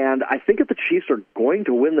 And I think if the Chiefs are going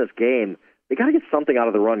to win this game, they got to get something out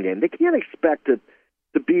of the run game. They can't expect it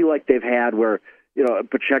to be like they've had, where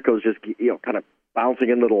Pacheco's just kind of bouncing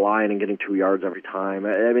into the line and getting 2 yards every time.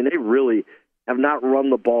 I mean, they really have not run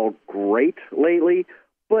the ball great lately,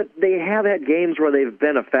 but they have had games where they've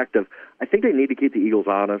been effective. I think they need to keep the Eagles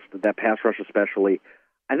honest, that pass rush especially.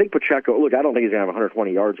 I think Pacheco, look, I don't think he's going to have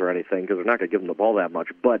 120 yards or anything because they're not going to give him the ball that much,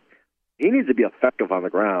 but he needs to be effective on the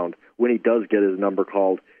ground when he does get his number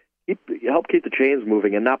called. Help keep the chains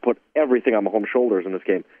moving and not put everything on Mahomes' shoulders in this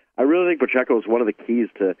game. I really think Pacheco is one of the keys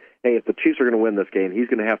to, hey, if the Chiefs are going to win this game, he's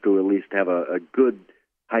going to have to at least have a good,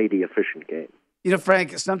 tidy, efficient game.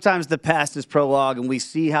 Frank, sometimes the past is prologue, and we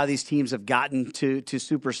see how these teams have gotten to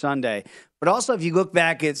Super Sunday. But also, if you look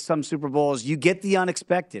back at some Super Bowls, you get the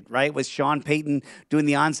unexpected, right? With Sean Payton doing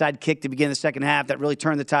the onside kick to begin the second half that really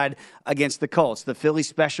turned the tide against the Colts. The Philly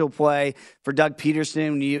special play for Doug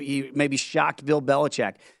Peterson, you maybe shocked Bill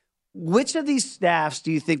Belichick. Which of these staffs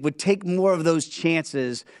do you think would take more of those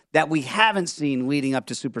chances that we haven't seen leading up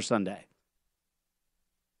to Super Sunday?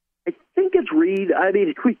 I think it's Reid. I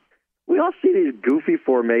mean, we all see these goofy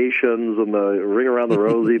formations and the ring around the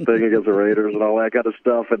rosy thing against the Raiders and all that kind of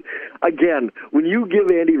stuff. And again, when you give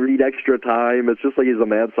Andy Reid extra time, it's just like he's a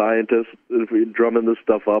mad scientist drumming this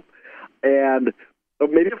stuff up. And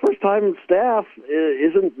maybe a first-time staff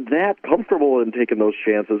isn't that comfortable in taking those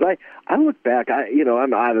chances. I look back,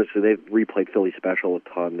 I'm obviously they've replayed Philly Special a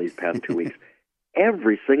ton these past 2 weeks.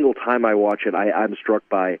 Every single time I watch it, I'm struck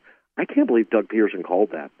by, I can't believe Doug Peterson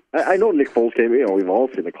called that. I know Nick Foles came, we've all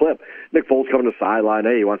seen the clip. Nick Foles coming to the sideline,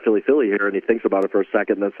 hey, you want Philly here? And he thinks about it for a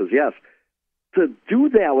second and then says yes. To do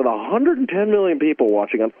that with 110 million people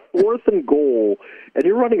watching on 4th and goal, and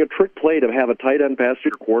you're running a trick play to have a tight end pass to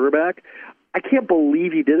your quarterback, I can't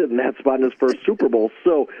believe he did it in that spot in his first Super Bowl.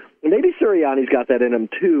 So maybe Sirianni's got that in him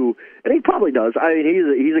too, and he probably does. I mean,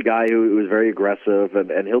 he's a guy who is very aggressive,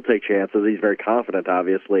 and he'll take chances. He's very confident,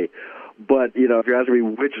 obviously. But, if you're asking me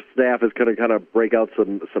which staff is going to kind of break out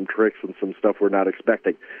some tricks and some stuff we're not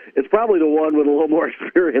expecting, it's probably the one with a little more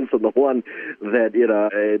experience and the one that,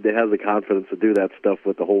 has the confidence to do that stuff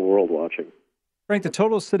with the whole world watching. Frank, the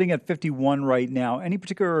total is sitting at 51 right now. Any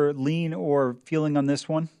particular lean or feeling on this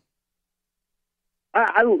one?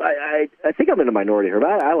 I think I'm in a minority here,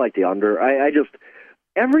 but I like the under. I just,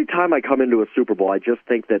 every time I come into a Super Bowl, I just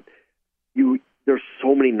think that there's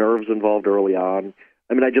so many nerves involved early on.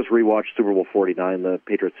 I mean, I just rewatched Super Bowl 49, the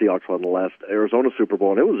Patriots-Seahawks won the last Arizona Super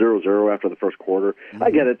Bowl, and it was 0-0 after the first quarter. Mm-hmm.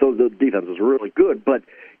 I get it, the defense is really good, but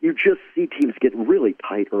you just see teams get really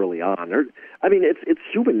tight early on. It's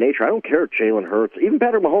human nature. I don't care if Jalen Hurts, even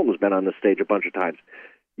Patrick Mahomes has been on this stage a bunch of times.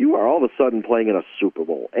 You are all of a sudden playing in a Super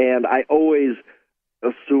Bowl, and I always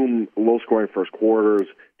assume low-scoring first quarters,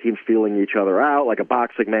 teams feeling each other out like a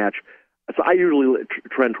boxing match. So I usually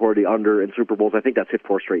trend toward the under in Super Bowls. I think that's hit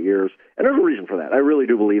 4 straight years, and there's a reason for that. I really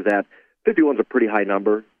do believe that. 51's a pretty high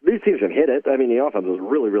number. These teams can hit it. I mean, the offense is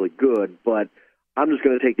really, really good, but I'm just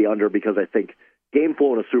going to take the under because I think game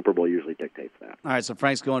flow in a Super Bowl usually dictates that. All right, so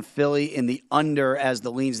Frank's going Philly in the under as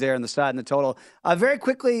the leans there on the side and the total. Very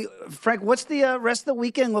quickly, Frank, what's the rest of the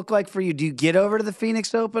weekend look like for you? Do you get over to the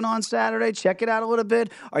Phoenix Open on Saturday, check it out a little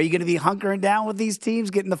bit? Are you going to be hunkering down with these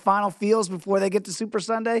teams, getting the final feels before they get to Super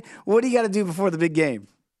Sunday? What do you got to do before the big game?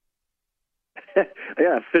 I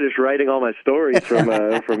got to finish writing all my stories from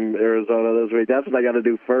Arizona this week. That's what I got to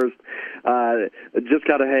do first. Just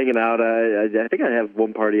kind of hanging out. I think I have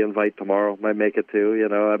one party invite tomorrow. Might make it too.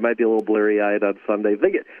 I might be a little bleary-eyed on Sunday.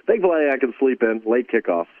 Thankfully, I can sleep in late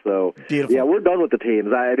kickoff. So beautiful. Yeah, we're done with the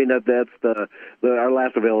teams. I mean, that's our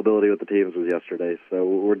last availability with the teams was yesterday. So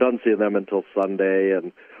we're done seeing them until Sunday,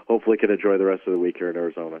 and hopefully can enjoy the rest of the week here in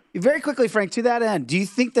Arizona. Very quickly, Frank, to that end, do you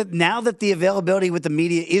think that now that the availability with the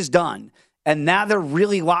media is done, and now they're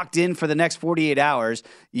really locked in for the next 48 hours,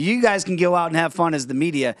 you guys can go out and have fun as the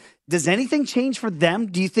media. Does anything change for them?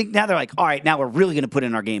 Do you think now they're like, all right, now we're really going to put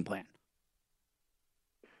in our game plan?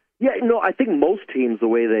 Yeah, I think most teams, the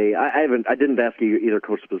way I didn't ask you either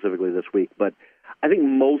coach specifically this week, but I think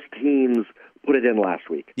most teams put it in last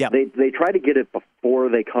week. Yeah. They try to get it before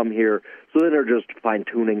they come here, so then they're just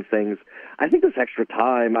fine-tuning things. I think this extra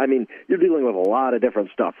time, I mean, you're dealing with a lot of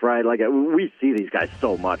different stuff, right? Like, we see these guys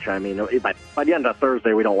so much. I mean, by the end of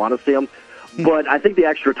Thursday, we don't want to see them. But I think the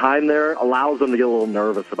extra time there allows them to get a little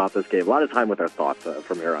nervous about this game. A lot of time with their thoughts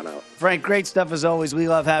from here on out. Frank, great stuff as always. We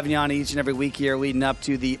love having you on each and every week here leading up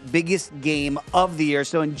to the biggest game of the year.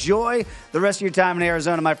 So enjoy the rest of your time in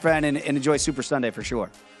Arizona, my friend, and enjoy Super Sunday for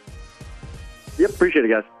sure. Yep, appreciate it,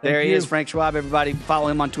 guys. There he is, Frank Schwab. Everybody follow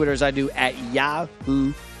him on Twitter as I do at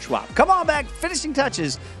Yahoo Schwab. Come on back, finishing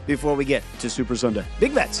touches before we get to Super Sunday.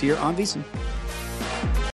 Big bets here on VSiN.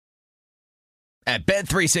 At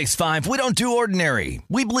Bet365, we don't do ordinary.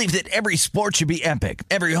 We believe that every sport should be epic.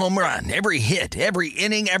 Every home run, every hit, every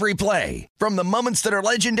inning, every play. From the moments that are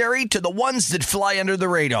legendary to the ones that fly under the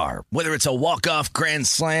radar. Whether it's a walk-off grand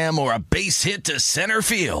slam or a base hit to center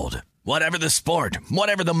field. Whatever the sport,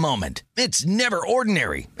 whatever the moment, it's never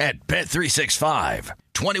ordinary at Bet365.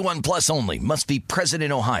 21 plus only. Must be present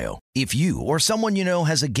in Ohio. If you or someone you know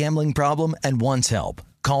has a gambling problem and wants help,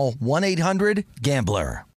 call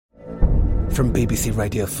 1-800-GAMBLER. From BBC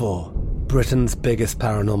Radio 4, Britain's biggest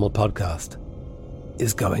paranormal podcast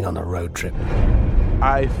is going on a road trip.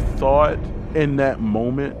 I thought in that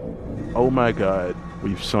moment, oh my God,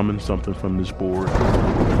 we've summoned something from this board.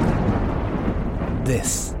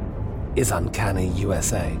 This is Uncanny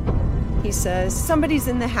USA. He says, somebody's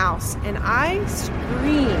in the house, and I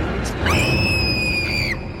screamed.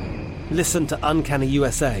 Listen to Uncanny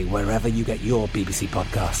USA wherever you get your BBC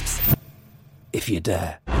podcasts, if you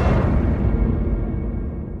dare.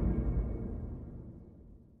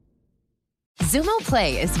 Zumo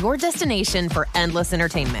Play is your destination for endless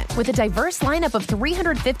entertainment. With a diverse lineup of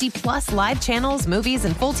 350 plus live channels, movies,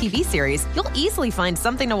 and full TV series, you'll easily find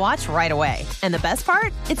something to watch right away. And the best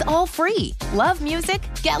part? It's all free. Love music?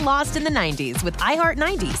 Get lost in the 90s with iHeart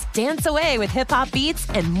 90s, dance away with hip-hop beats,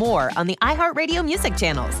 and more on the iHeartRadio music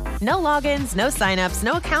channels. No logins, no signups,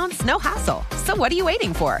 no accounts, no hassle. So what are you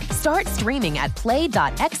waiting for? Start streaming at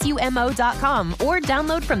play.xumo.com or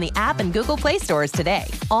download from the app and Google Play stores today.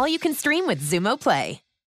 All you can stream with Zumo Play.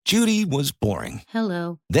 Judy was boring.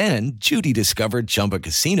 Hello. Then Judy discovered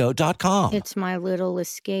ChumbaCasino.com. It's my little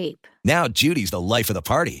escape. Now Judy's the life of the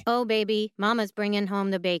party. Oh, baby, mama's bringing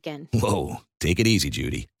home the bacon. Whoa, take it easy,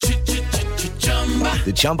 Judy.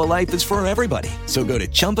 The Chumba life is for everybody. So go to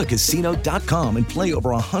ChumbaCasino.com and play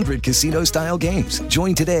over 100 casino-style games.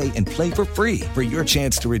 Join today and play for free for your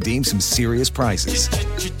chance to redeem some serious prizes.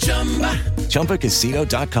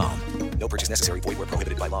 ChumbaCasino.com. No purchase necessary. Void where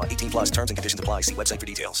prohibited by law. 18 plus terms and conditions apply. See website for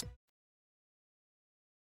details.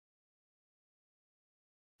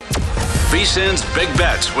 VSiN's Big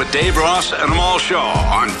Bets with Dave Ross and Amal Shaw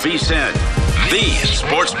on VSiN, the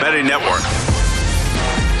sports betting network.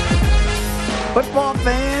 Football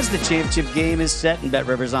fans, the championship game is set, and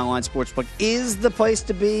BetRivers Online Sportsbook is the place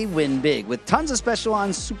to be. Win big with tons of special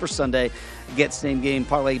on Super Sunday. Get same game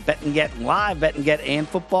parlay, bet and get live, bet and get, and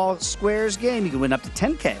football squares game. You can win up to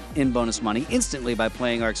 $10K in bonus money instantly by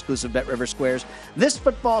playing our exclusive BetRivers Squares. This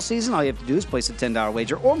football season, all you have to do is place a $10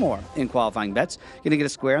 wager or more in qualifying bets. You're going to get a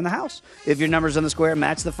square in the house. If your numbers on the square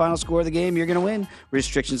match the final score of the game, you're going to win.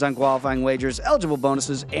 Restrictions on qualifying wagers, eligible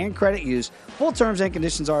bonuses, and credit use. Full terms and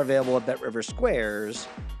conditions are available at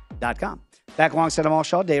BetRiversSquares.com. Back alongside Amal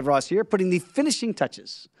Shaw, Dave Ross here, putting the finishing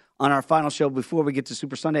touches on our final show before we get to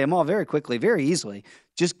Super Sunday. Amal, very quickly, very easily,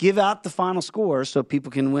 just give out the final score so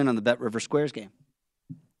people can win on the BetRivers Squares game.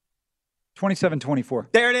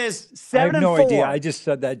 27-24. There it is. 7-4. I have no idea. I just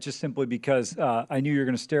said that just simply because I knew you were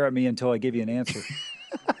going to stare at me until I gave you an answer.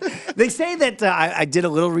 They say that I did a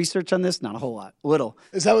little research on this, not a whole lot, little.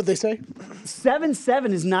 Is that what they say?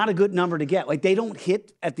 7-7 is not a good number to get. Like, they don't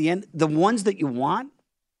hit at the end. The ones that you want,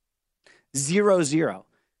 0-0.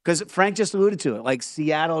 Because Frank just alluded to it, like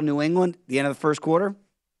Seattle, New England, the end of the first quarter,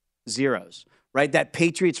 zeros, right? That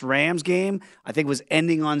Patriots-Rams game, I think, was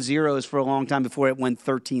ending on zeros for a long time before it went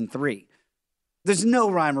 13-3. There's no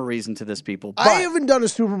rhyme or reason to this, people. But I haven't done a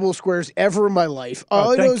Super Bowl squares ever in my life.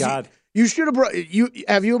 Oh, thank God. You should have brought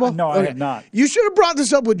have you? No, I have not. You should have brought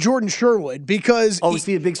this up with Jordan Sherwood because is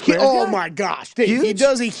he a big squares oh guy? My gosh, he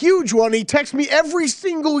does a huge one. He texts me every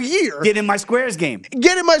single year. Get in my squares game.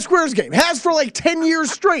 Get in my squares game. Has for like 10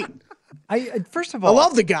 years straight. First of all, I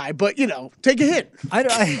love the guy, but take a hit. I'm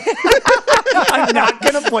not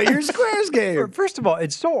going to play your squares game. First of all,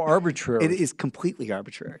 it's so arbitrary. It is completely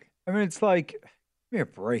arbitrary. I mean, it's like, give me a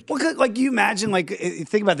break. Well, like you imagine, like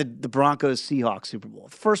think about the Broncos-Seahawks Super Bowl.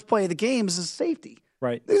 The first play of the game is a safety.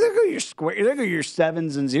 Right. There go your square. There go your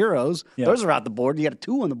 7s and 0s. Yeah. Those are out the board. You got a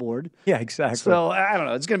 2 on the board. Yeah, exactly. So I don't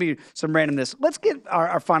know. It's going to be some randomness. Let's get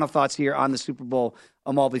our final thoughts here on the Super Bowl,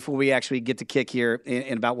 Amal, before we actually get to kick here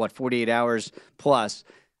in about 48 hours plus.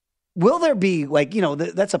 Will there be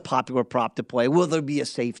that's a popular prop to play? Will there be a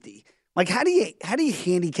safety? Like how do you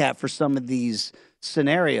handicap for some of these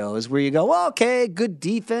scenarios where you go, well, okay, good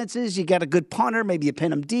defenses, you got a good punter, maybe you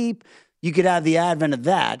pin them deep. You could have the advent of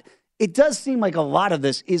that. It does seem like a lot of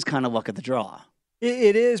this is kind of luck of the draw.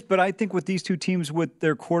 It is, but I think with these two teams, with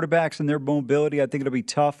their quarterbacks and their mobility, I think it'll be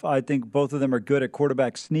tough. I think both of them are good at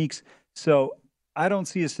quarterback sneaks. So I don't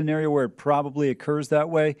see a scenario where it probably occurs that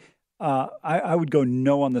way. I would go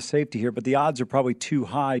no on the safety here, but the odds are probably too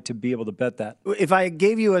high to be able to bet that. If I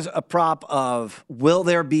gave you as a prop of will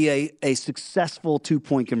there be a successful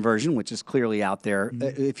 2-point conversion, which is clearly out there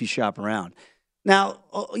if you shop around. Now,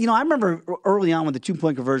 I remember early on when the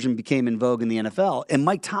 2-point conversion became in vogue in the NFL, and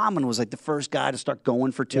Mike Tomlin was like the first guy to start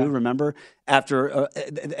going for 2, remember, after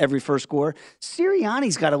every first score.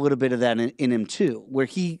 Sirianni's got a little bit of that in him too, where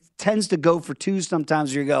he tends to go for 2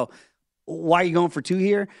 sometimes where you go, why are you going for 2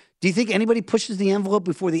 here? Do you think anybody pushes the envelope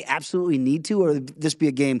before they absolutely need to, or would this be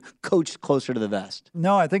a game coached closer to the vest?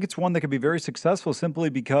 No, I think it's one that could be very successful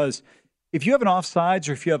simply because if you have an offsides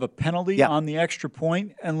or if you have a penalty on the extra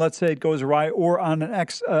point, and let's say it goes awry, or on an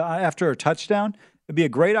after a touchdown, it'd be a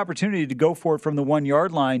great opportunity to go for it from the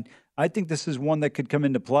 1-yard line. I think this is one that could come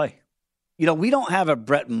into play. We don't have a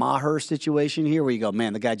Brett Maher situation here where you go,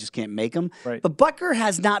 man, the guy just can't make them. Right. But Butker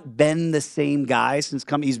has not been the same guy since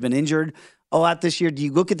he's been injured a lot this year. Do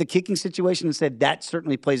you look at the kicking situation and say that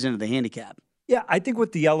certainly plays into the handicap? Yeah, I think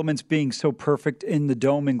with the elements being so perfect in the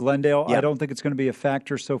Dome in Glendale, I don't think it's going to be a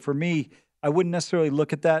factor. So for me, I wouldn't necessarily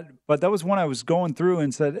look at that, but that was one I was going through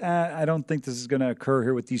and said, I don't think this is going to occur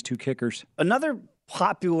here with these two kickers. Another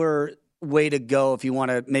popular way to go if you want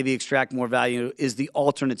to maybe extract more value is the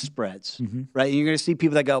alternate spreads, right? And you're going to see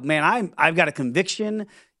people that go, man, I've got a conviction.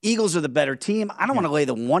 Eagles are the better team. I don't want to lay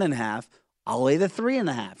the 1.5. I'll lay the 3.5.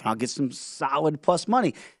 And I'll get some solid plus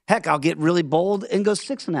money. Heck, I'll get really bold and go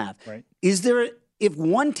 6.5. Right. Is there, if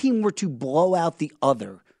one team were to blow out the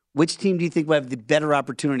other, which team do you think will have the better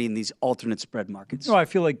opportunity in these alternate spread markets? No, I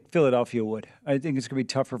feel like Philadelphia would. I think it's going to be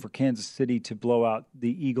tougher for Kansas City to blow out the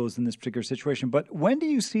Eagles in this particular situation. But when do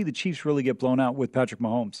you see the Chiefs really get blown out with Patrick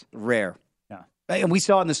Mahomes? Rare. Yeah. And we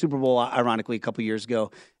saw it in the Super Bowl, ironically, a couple years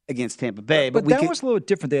ago against Tampa Bay. But that was a little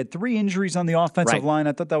different. They had 3 injuries on the offensive line.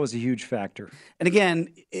 I thought that was a huge factor. And again,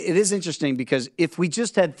 it is interesting because if we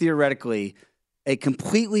just had theoretically a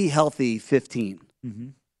completely healthy 15,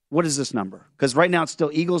 what is this number? Because right now it's still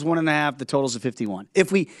Eagles 1.5. The total's at 51.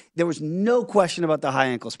 There was no question about the high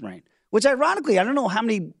ankle sprain, which ironically, I don't know how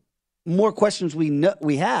many more questions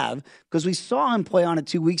we have because we saw him play on it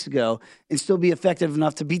 2 weeks ago and still be effective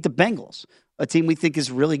enough to beat the Bengals, a team we think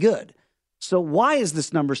is really good. So why is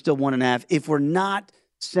this number still 1.5 if we're not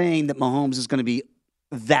saying that Mahomes is going to be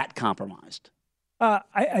that compromised?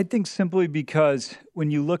 I think simply because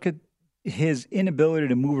when you look at his inability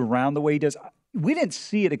to move around the way he does, we didn't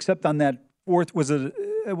see it except on that it wasn't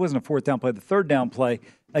a fourth down play, the third down play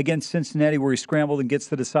against Cincinnati where he scrambled and gets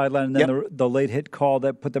to the sideline and then the late hit call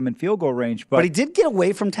that put them in field goal range. But he did get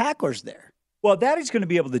away from tacklers there. Well, that he's going to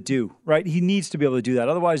be able to do, right? He needs to be able to do that.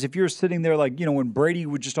 Otherwise, if you're sitting there like, when Brady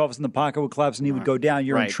would just all of a sudden the pocket would collapse and he would go down,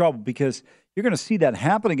 you're in trouble because you're going to see that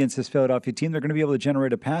happen against this Philadelphia team. They're going to be able to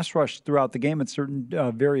generate a pass rush throughout the game at certain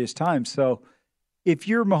various times. So if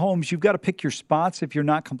you're Mahomes, you've got to pick your spots if you're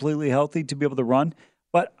not completely healthy to be able to run.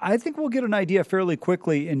 But I think we'll get an idea fairly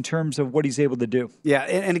quickly in terms of what he's able to do. Yeah,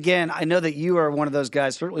 and again, I know that you are one of those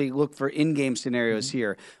guys, certainly look for in-game scenarios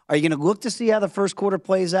here. Are you going to look to see how the first quarter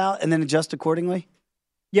plays out and then adjust accordingly?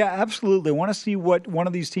 Yeah, absolutely. I want to see what one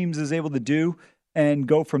of these teams is able to do and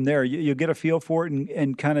go from there. You'll get a feel for it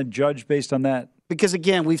and kind of judge based on that. Because,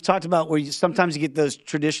 again, we've talked about where sometimes you get those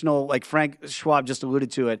traditional, like Frank Schwab just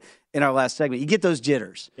alluded to it in our last segment, you get those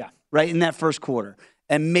jitters, right, in that first quarter.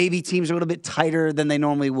 And maybe teams are a little bit tighter than they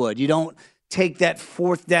normally would. You don't take that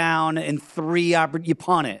 4th down and 3, you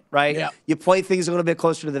punt it, right? Yeah. You play things a little bit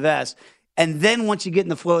closer to the vest. And then once you get in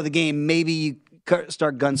the flow of the game, maybe you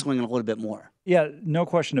start gunslinging a little bit more. Yeah, no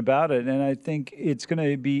question about it. And I think it's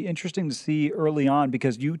going to be interesting to see early on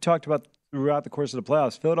because you talked about throughout the course of the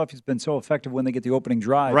playoffs, Philadelphia's been so effective when they get the opening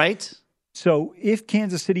drive. Right. So if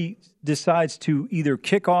Kansas City decides to either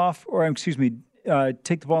kick off or,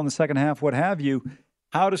 take the ball in the second half, what have you,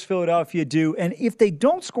 how does Philadelphia do? And if they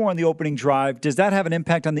don't score on the opening drive, does that have an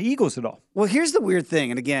impact on the Eagles at all? Well, here's the weird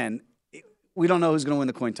thing. And again, we don't know who's going to win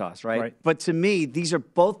the coin toss, right? But to me, these are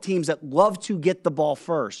both teams that love to get the ball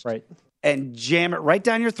first and jam it right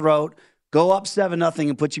down your throat, go up 7-0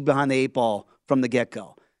 and put you behind the 8 ball from the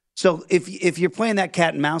get-go. So if you're playing that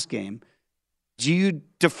cat and mouse game, do you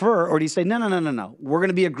defer or do you say, no, we're going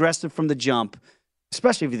to be aggressive from the jump,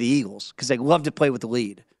 especially for the Eagles, because they love to play with the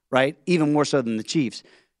lead. Right? Even more so than the Chiefs.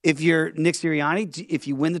 If you're Nick Sirianni, if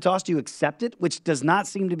you win the toss, do you accept it? Which does not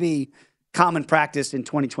seem to be common practice in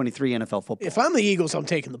 2023 NFL football. If I'm the Eagles, I'm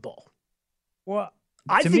taking the ball. Well,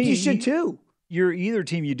 I think you should too. You're either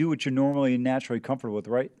team, you do what you're normally and naturally comfortable with,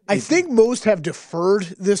 right? I think most have deferred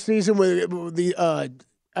this season with the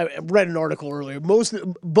I read an article earlier.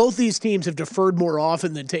 Both these teams have deferred more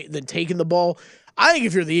often than taking the ball. I think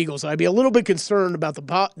if you're the Eagles, I'd be a little bit concerned about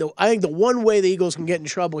I think the one way the Eagles can get in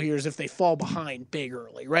trouble here is if they fall behind big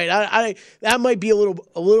early, right? That might be a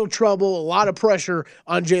little trouble, a lot of pressure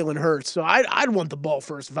on Jalen Hurts. So I'd want the ball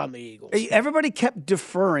first if I'm the Eagles. Everybody kept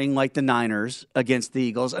deferring like the Niners against the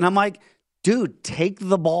Eagles, and I'm like, dude, take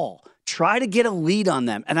the ball. Try to get a lead on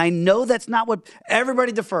them. And I know that's not what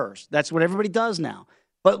everybody defers. That's what everybody does now.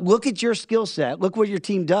 But look at your skill set. Look what your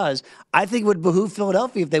team does. I think it would behoove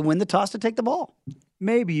Philadelphia if they win the toss to take the ball.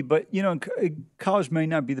 Maybe, but, college may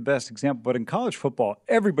not be the best example, but in college football,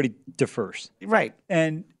 everybody defers. Right.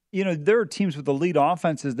 And, there are teams with elite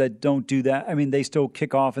offenses that don't do that. I mean, they still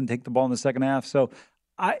kick off and take the ball in the second half. So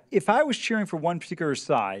if I was cheering for one particular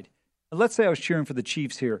side, let's say I was cheering for the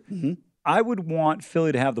Chiefs here, I would want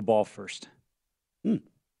Philly to have the ball first.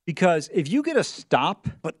 Because if you get a stop.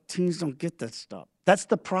 But teams don't get that stop. That's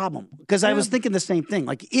the problem. Because I was thinking the same thing.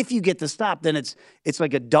 Like, if you get the stop, then it's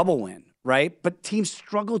like a double win, right? But teams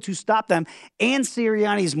struggle to stop them. And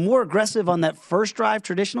Sirianni is more aggressive on that first drive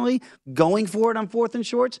traditionally, going for it on 4th and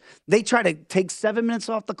shorts. They try to take 7 minutes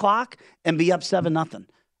off the clock and be up 7-0.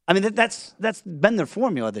 I mean, that's been their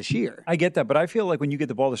formula this year. I get that, but I feel like when you get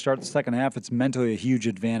the ball to start the second half, it's mentally a huge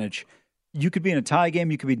advantage. You could be in a tie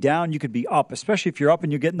game, you could be down, you could be up, especially if you're up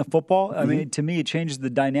and you're getting the football. I mean, to me, it changes the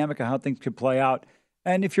dynamic of how things could play out.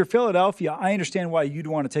 And if you're Philadelphia, I understand why you'd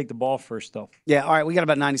want to take the ball first, though. Yeah, all right, we got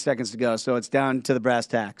about 90 seconds to go, so it's down to the brass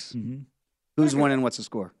tacks. Who's winning? What's the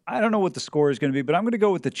score? I don't know what the score is going to be, but I'm going to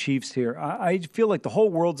go with the Chiefs here. I feel like the whole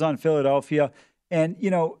world's on Philadelphia. And,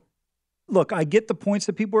 look, I get the points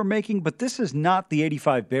that people are making, but this is not the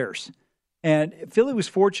 85 Bears. And Philly was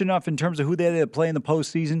fortunate enough in terms of who they had to play in the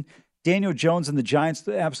postseason. Daniel Jones and the Giants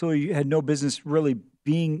absolutely had no business really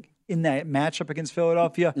being in that matchup against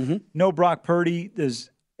Philadelphia. No Brock Purdy.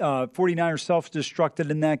 There's 49ers self-destructed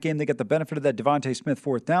in that game. They got the benefit of that Devontae Smith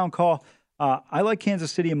fourth down call. I like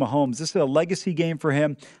Kansas City and Mahomes. This is a legacy game for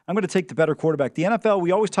him. I'm going to take the better quarterback. The NFL, we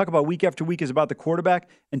always talk about week after week, is about the quarterback,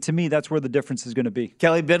 and to me, that's where the difference is going to be.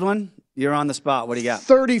 Kelly Bidlin, you're on the spot. What do you got?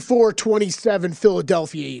 34-27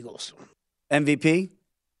 Philadelphia Eagles. MVP?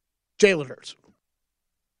 Jalen Hurts.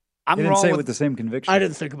 I'm didn't say it with the same conviction. I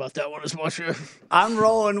didn't think about that one as much. I'm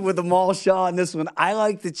rolling with Amal Shaw on this one. I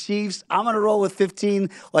like the Chiefs. I'm going to roll with 15.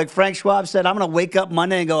 Like Frank Schwab said, I'm going to wake up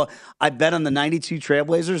Monday and go, I bet on the 92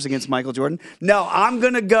 Trailblazers against Michael Jordan. No, I'm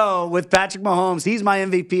going to go with Patrick Mahomes. He's my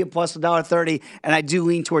MVP at plus $1.30, and I do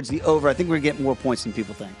lean towards the over. I think we're going to get more points than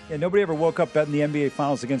people think. Yeah, nobody ever woke up betting the NBA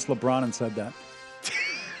Finals against LeBron and said that.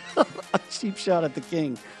 A cheap shot at the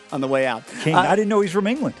King on the way out. King, I didn't know he's from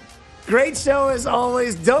England. Great show as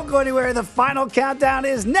always. Don't go anywhere. The final countdown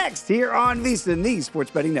is next here on VSiN, the Sports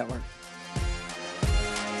Betting Network.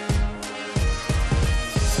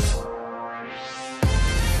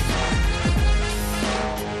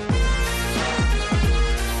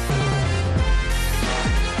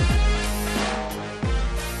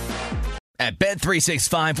 At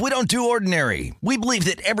Bet365, we don't do ordinary. We believe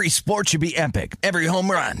that every sport should be epic. Every home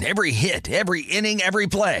run, every hit, every inning, every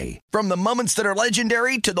play. From the moments that are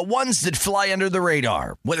legendary to the ones that fly under the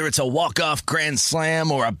radar. Whether it's a walk-off grand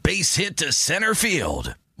slam or a base hit to center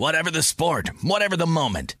field. Whatever the sport, whatever the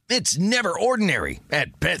moment. It's never ordinary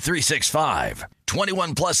at Bet365.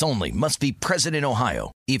 21 plus only. Must be present in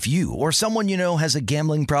Ohio. If you or someone you know has a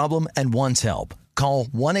gambling problem and wants help, call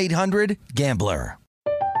 1-800-GAMBLER.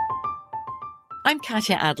 I'm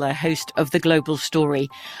Katya Adler, host of The Global Story.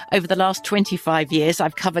 Over the last 25 years,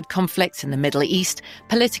 I've covered conflicts in the Middle East,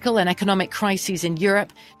 political and economic crises in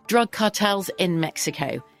Europe, drug cartels in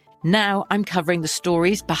Mexico. Now I'm covering the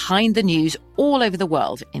stories behind the news all over the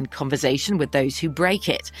world in conversation with those who break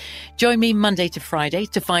it. Join me Monday to Friday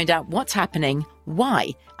to find out what's happening, why,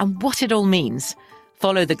 and what it all means.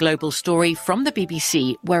 Follow The Global Story from the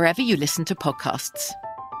BBC wherever you listen to podcasts.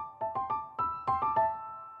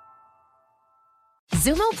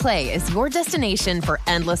 Xumo Play is your destination for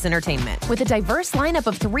endless entertainment. With a diverse lineup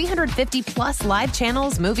of 350 plus live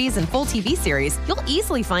channels, movies, and full TV series, you'll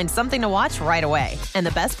easily find something to watch right away. And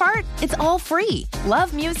the best part? It's all free.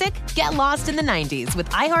 Love music? Get lost in the 90s with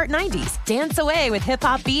iHeart 90s, dance away with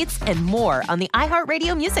hip-hop beats, and more on the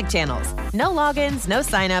iHeartRadio music channels. No logins, no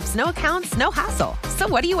signups, no accounts, no hassle. So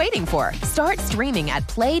what are you waiting for? Start streaming at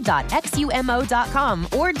play.xumo.com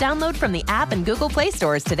or download from the app and Google Play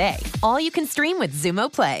stores today. All you can stream with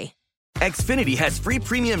Xumo Play. Xfinity has free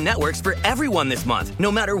premium networks for everyone this month,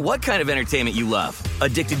 no matter what kind of entertainment you love.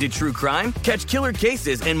 Addicted to true crime? Catch killer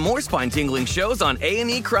cases and more spine-tingling shows on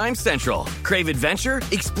A&E Crime Central. Crave adventure?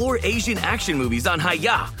 Explore Asian action movies on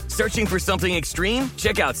Hi-Ya. Searching for something extreme?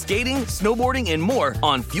 Check out skating, snowboarding, and more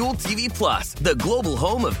on Fuel TV Plus, the global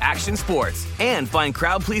home of action sports. And find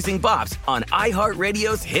crowd-pleasing bops on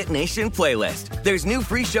iHeartRadio's Hit Nation playlist. There's new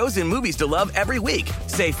free shows and movies to love every week.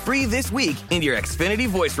 Say free this week in your Xfinity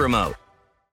voice remote.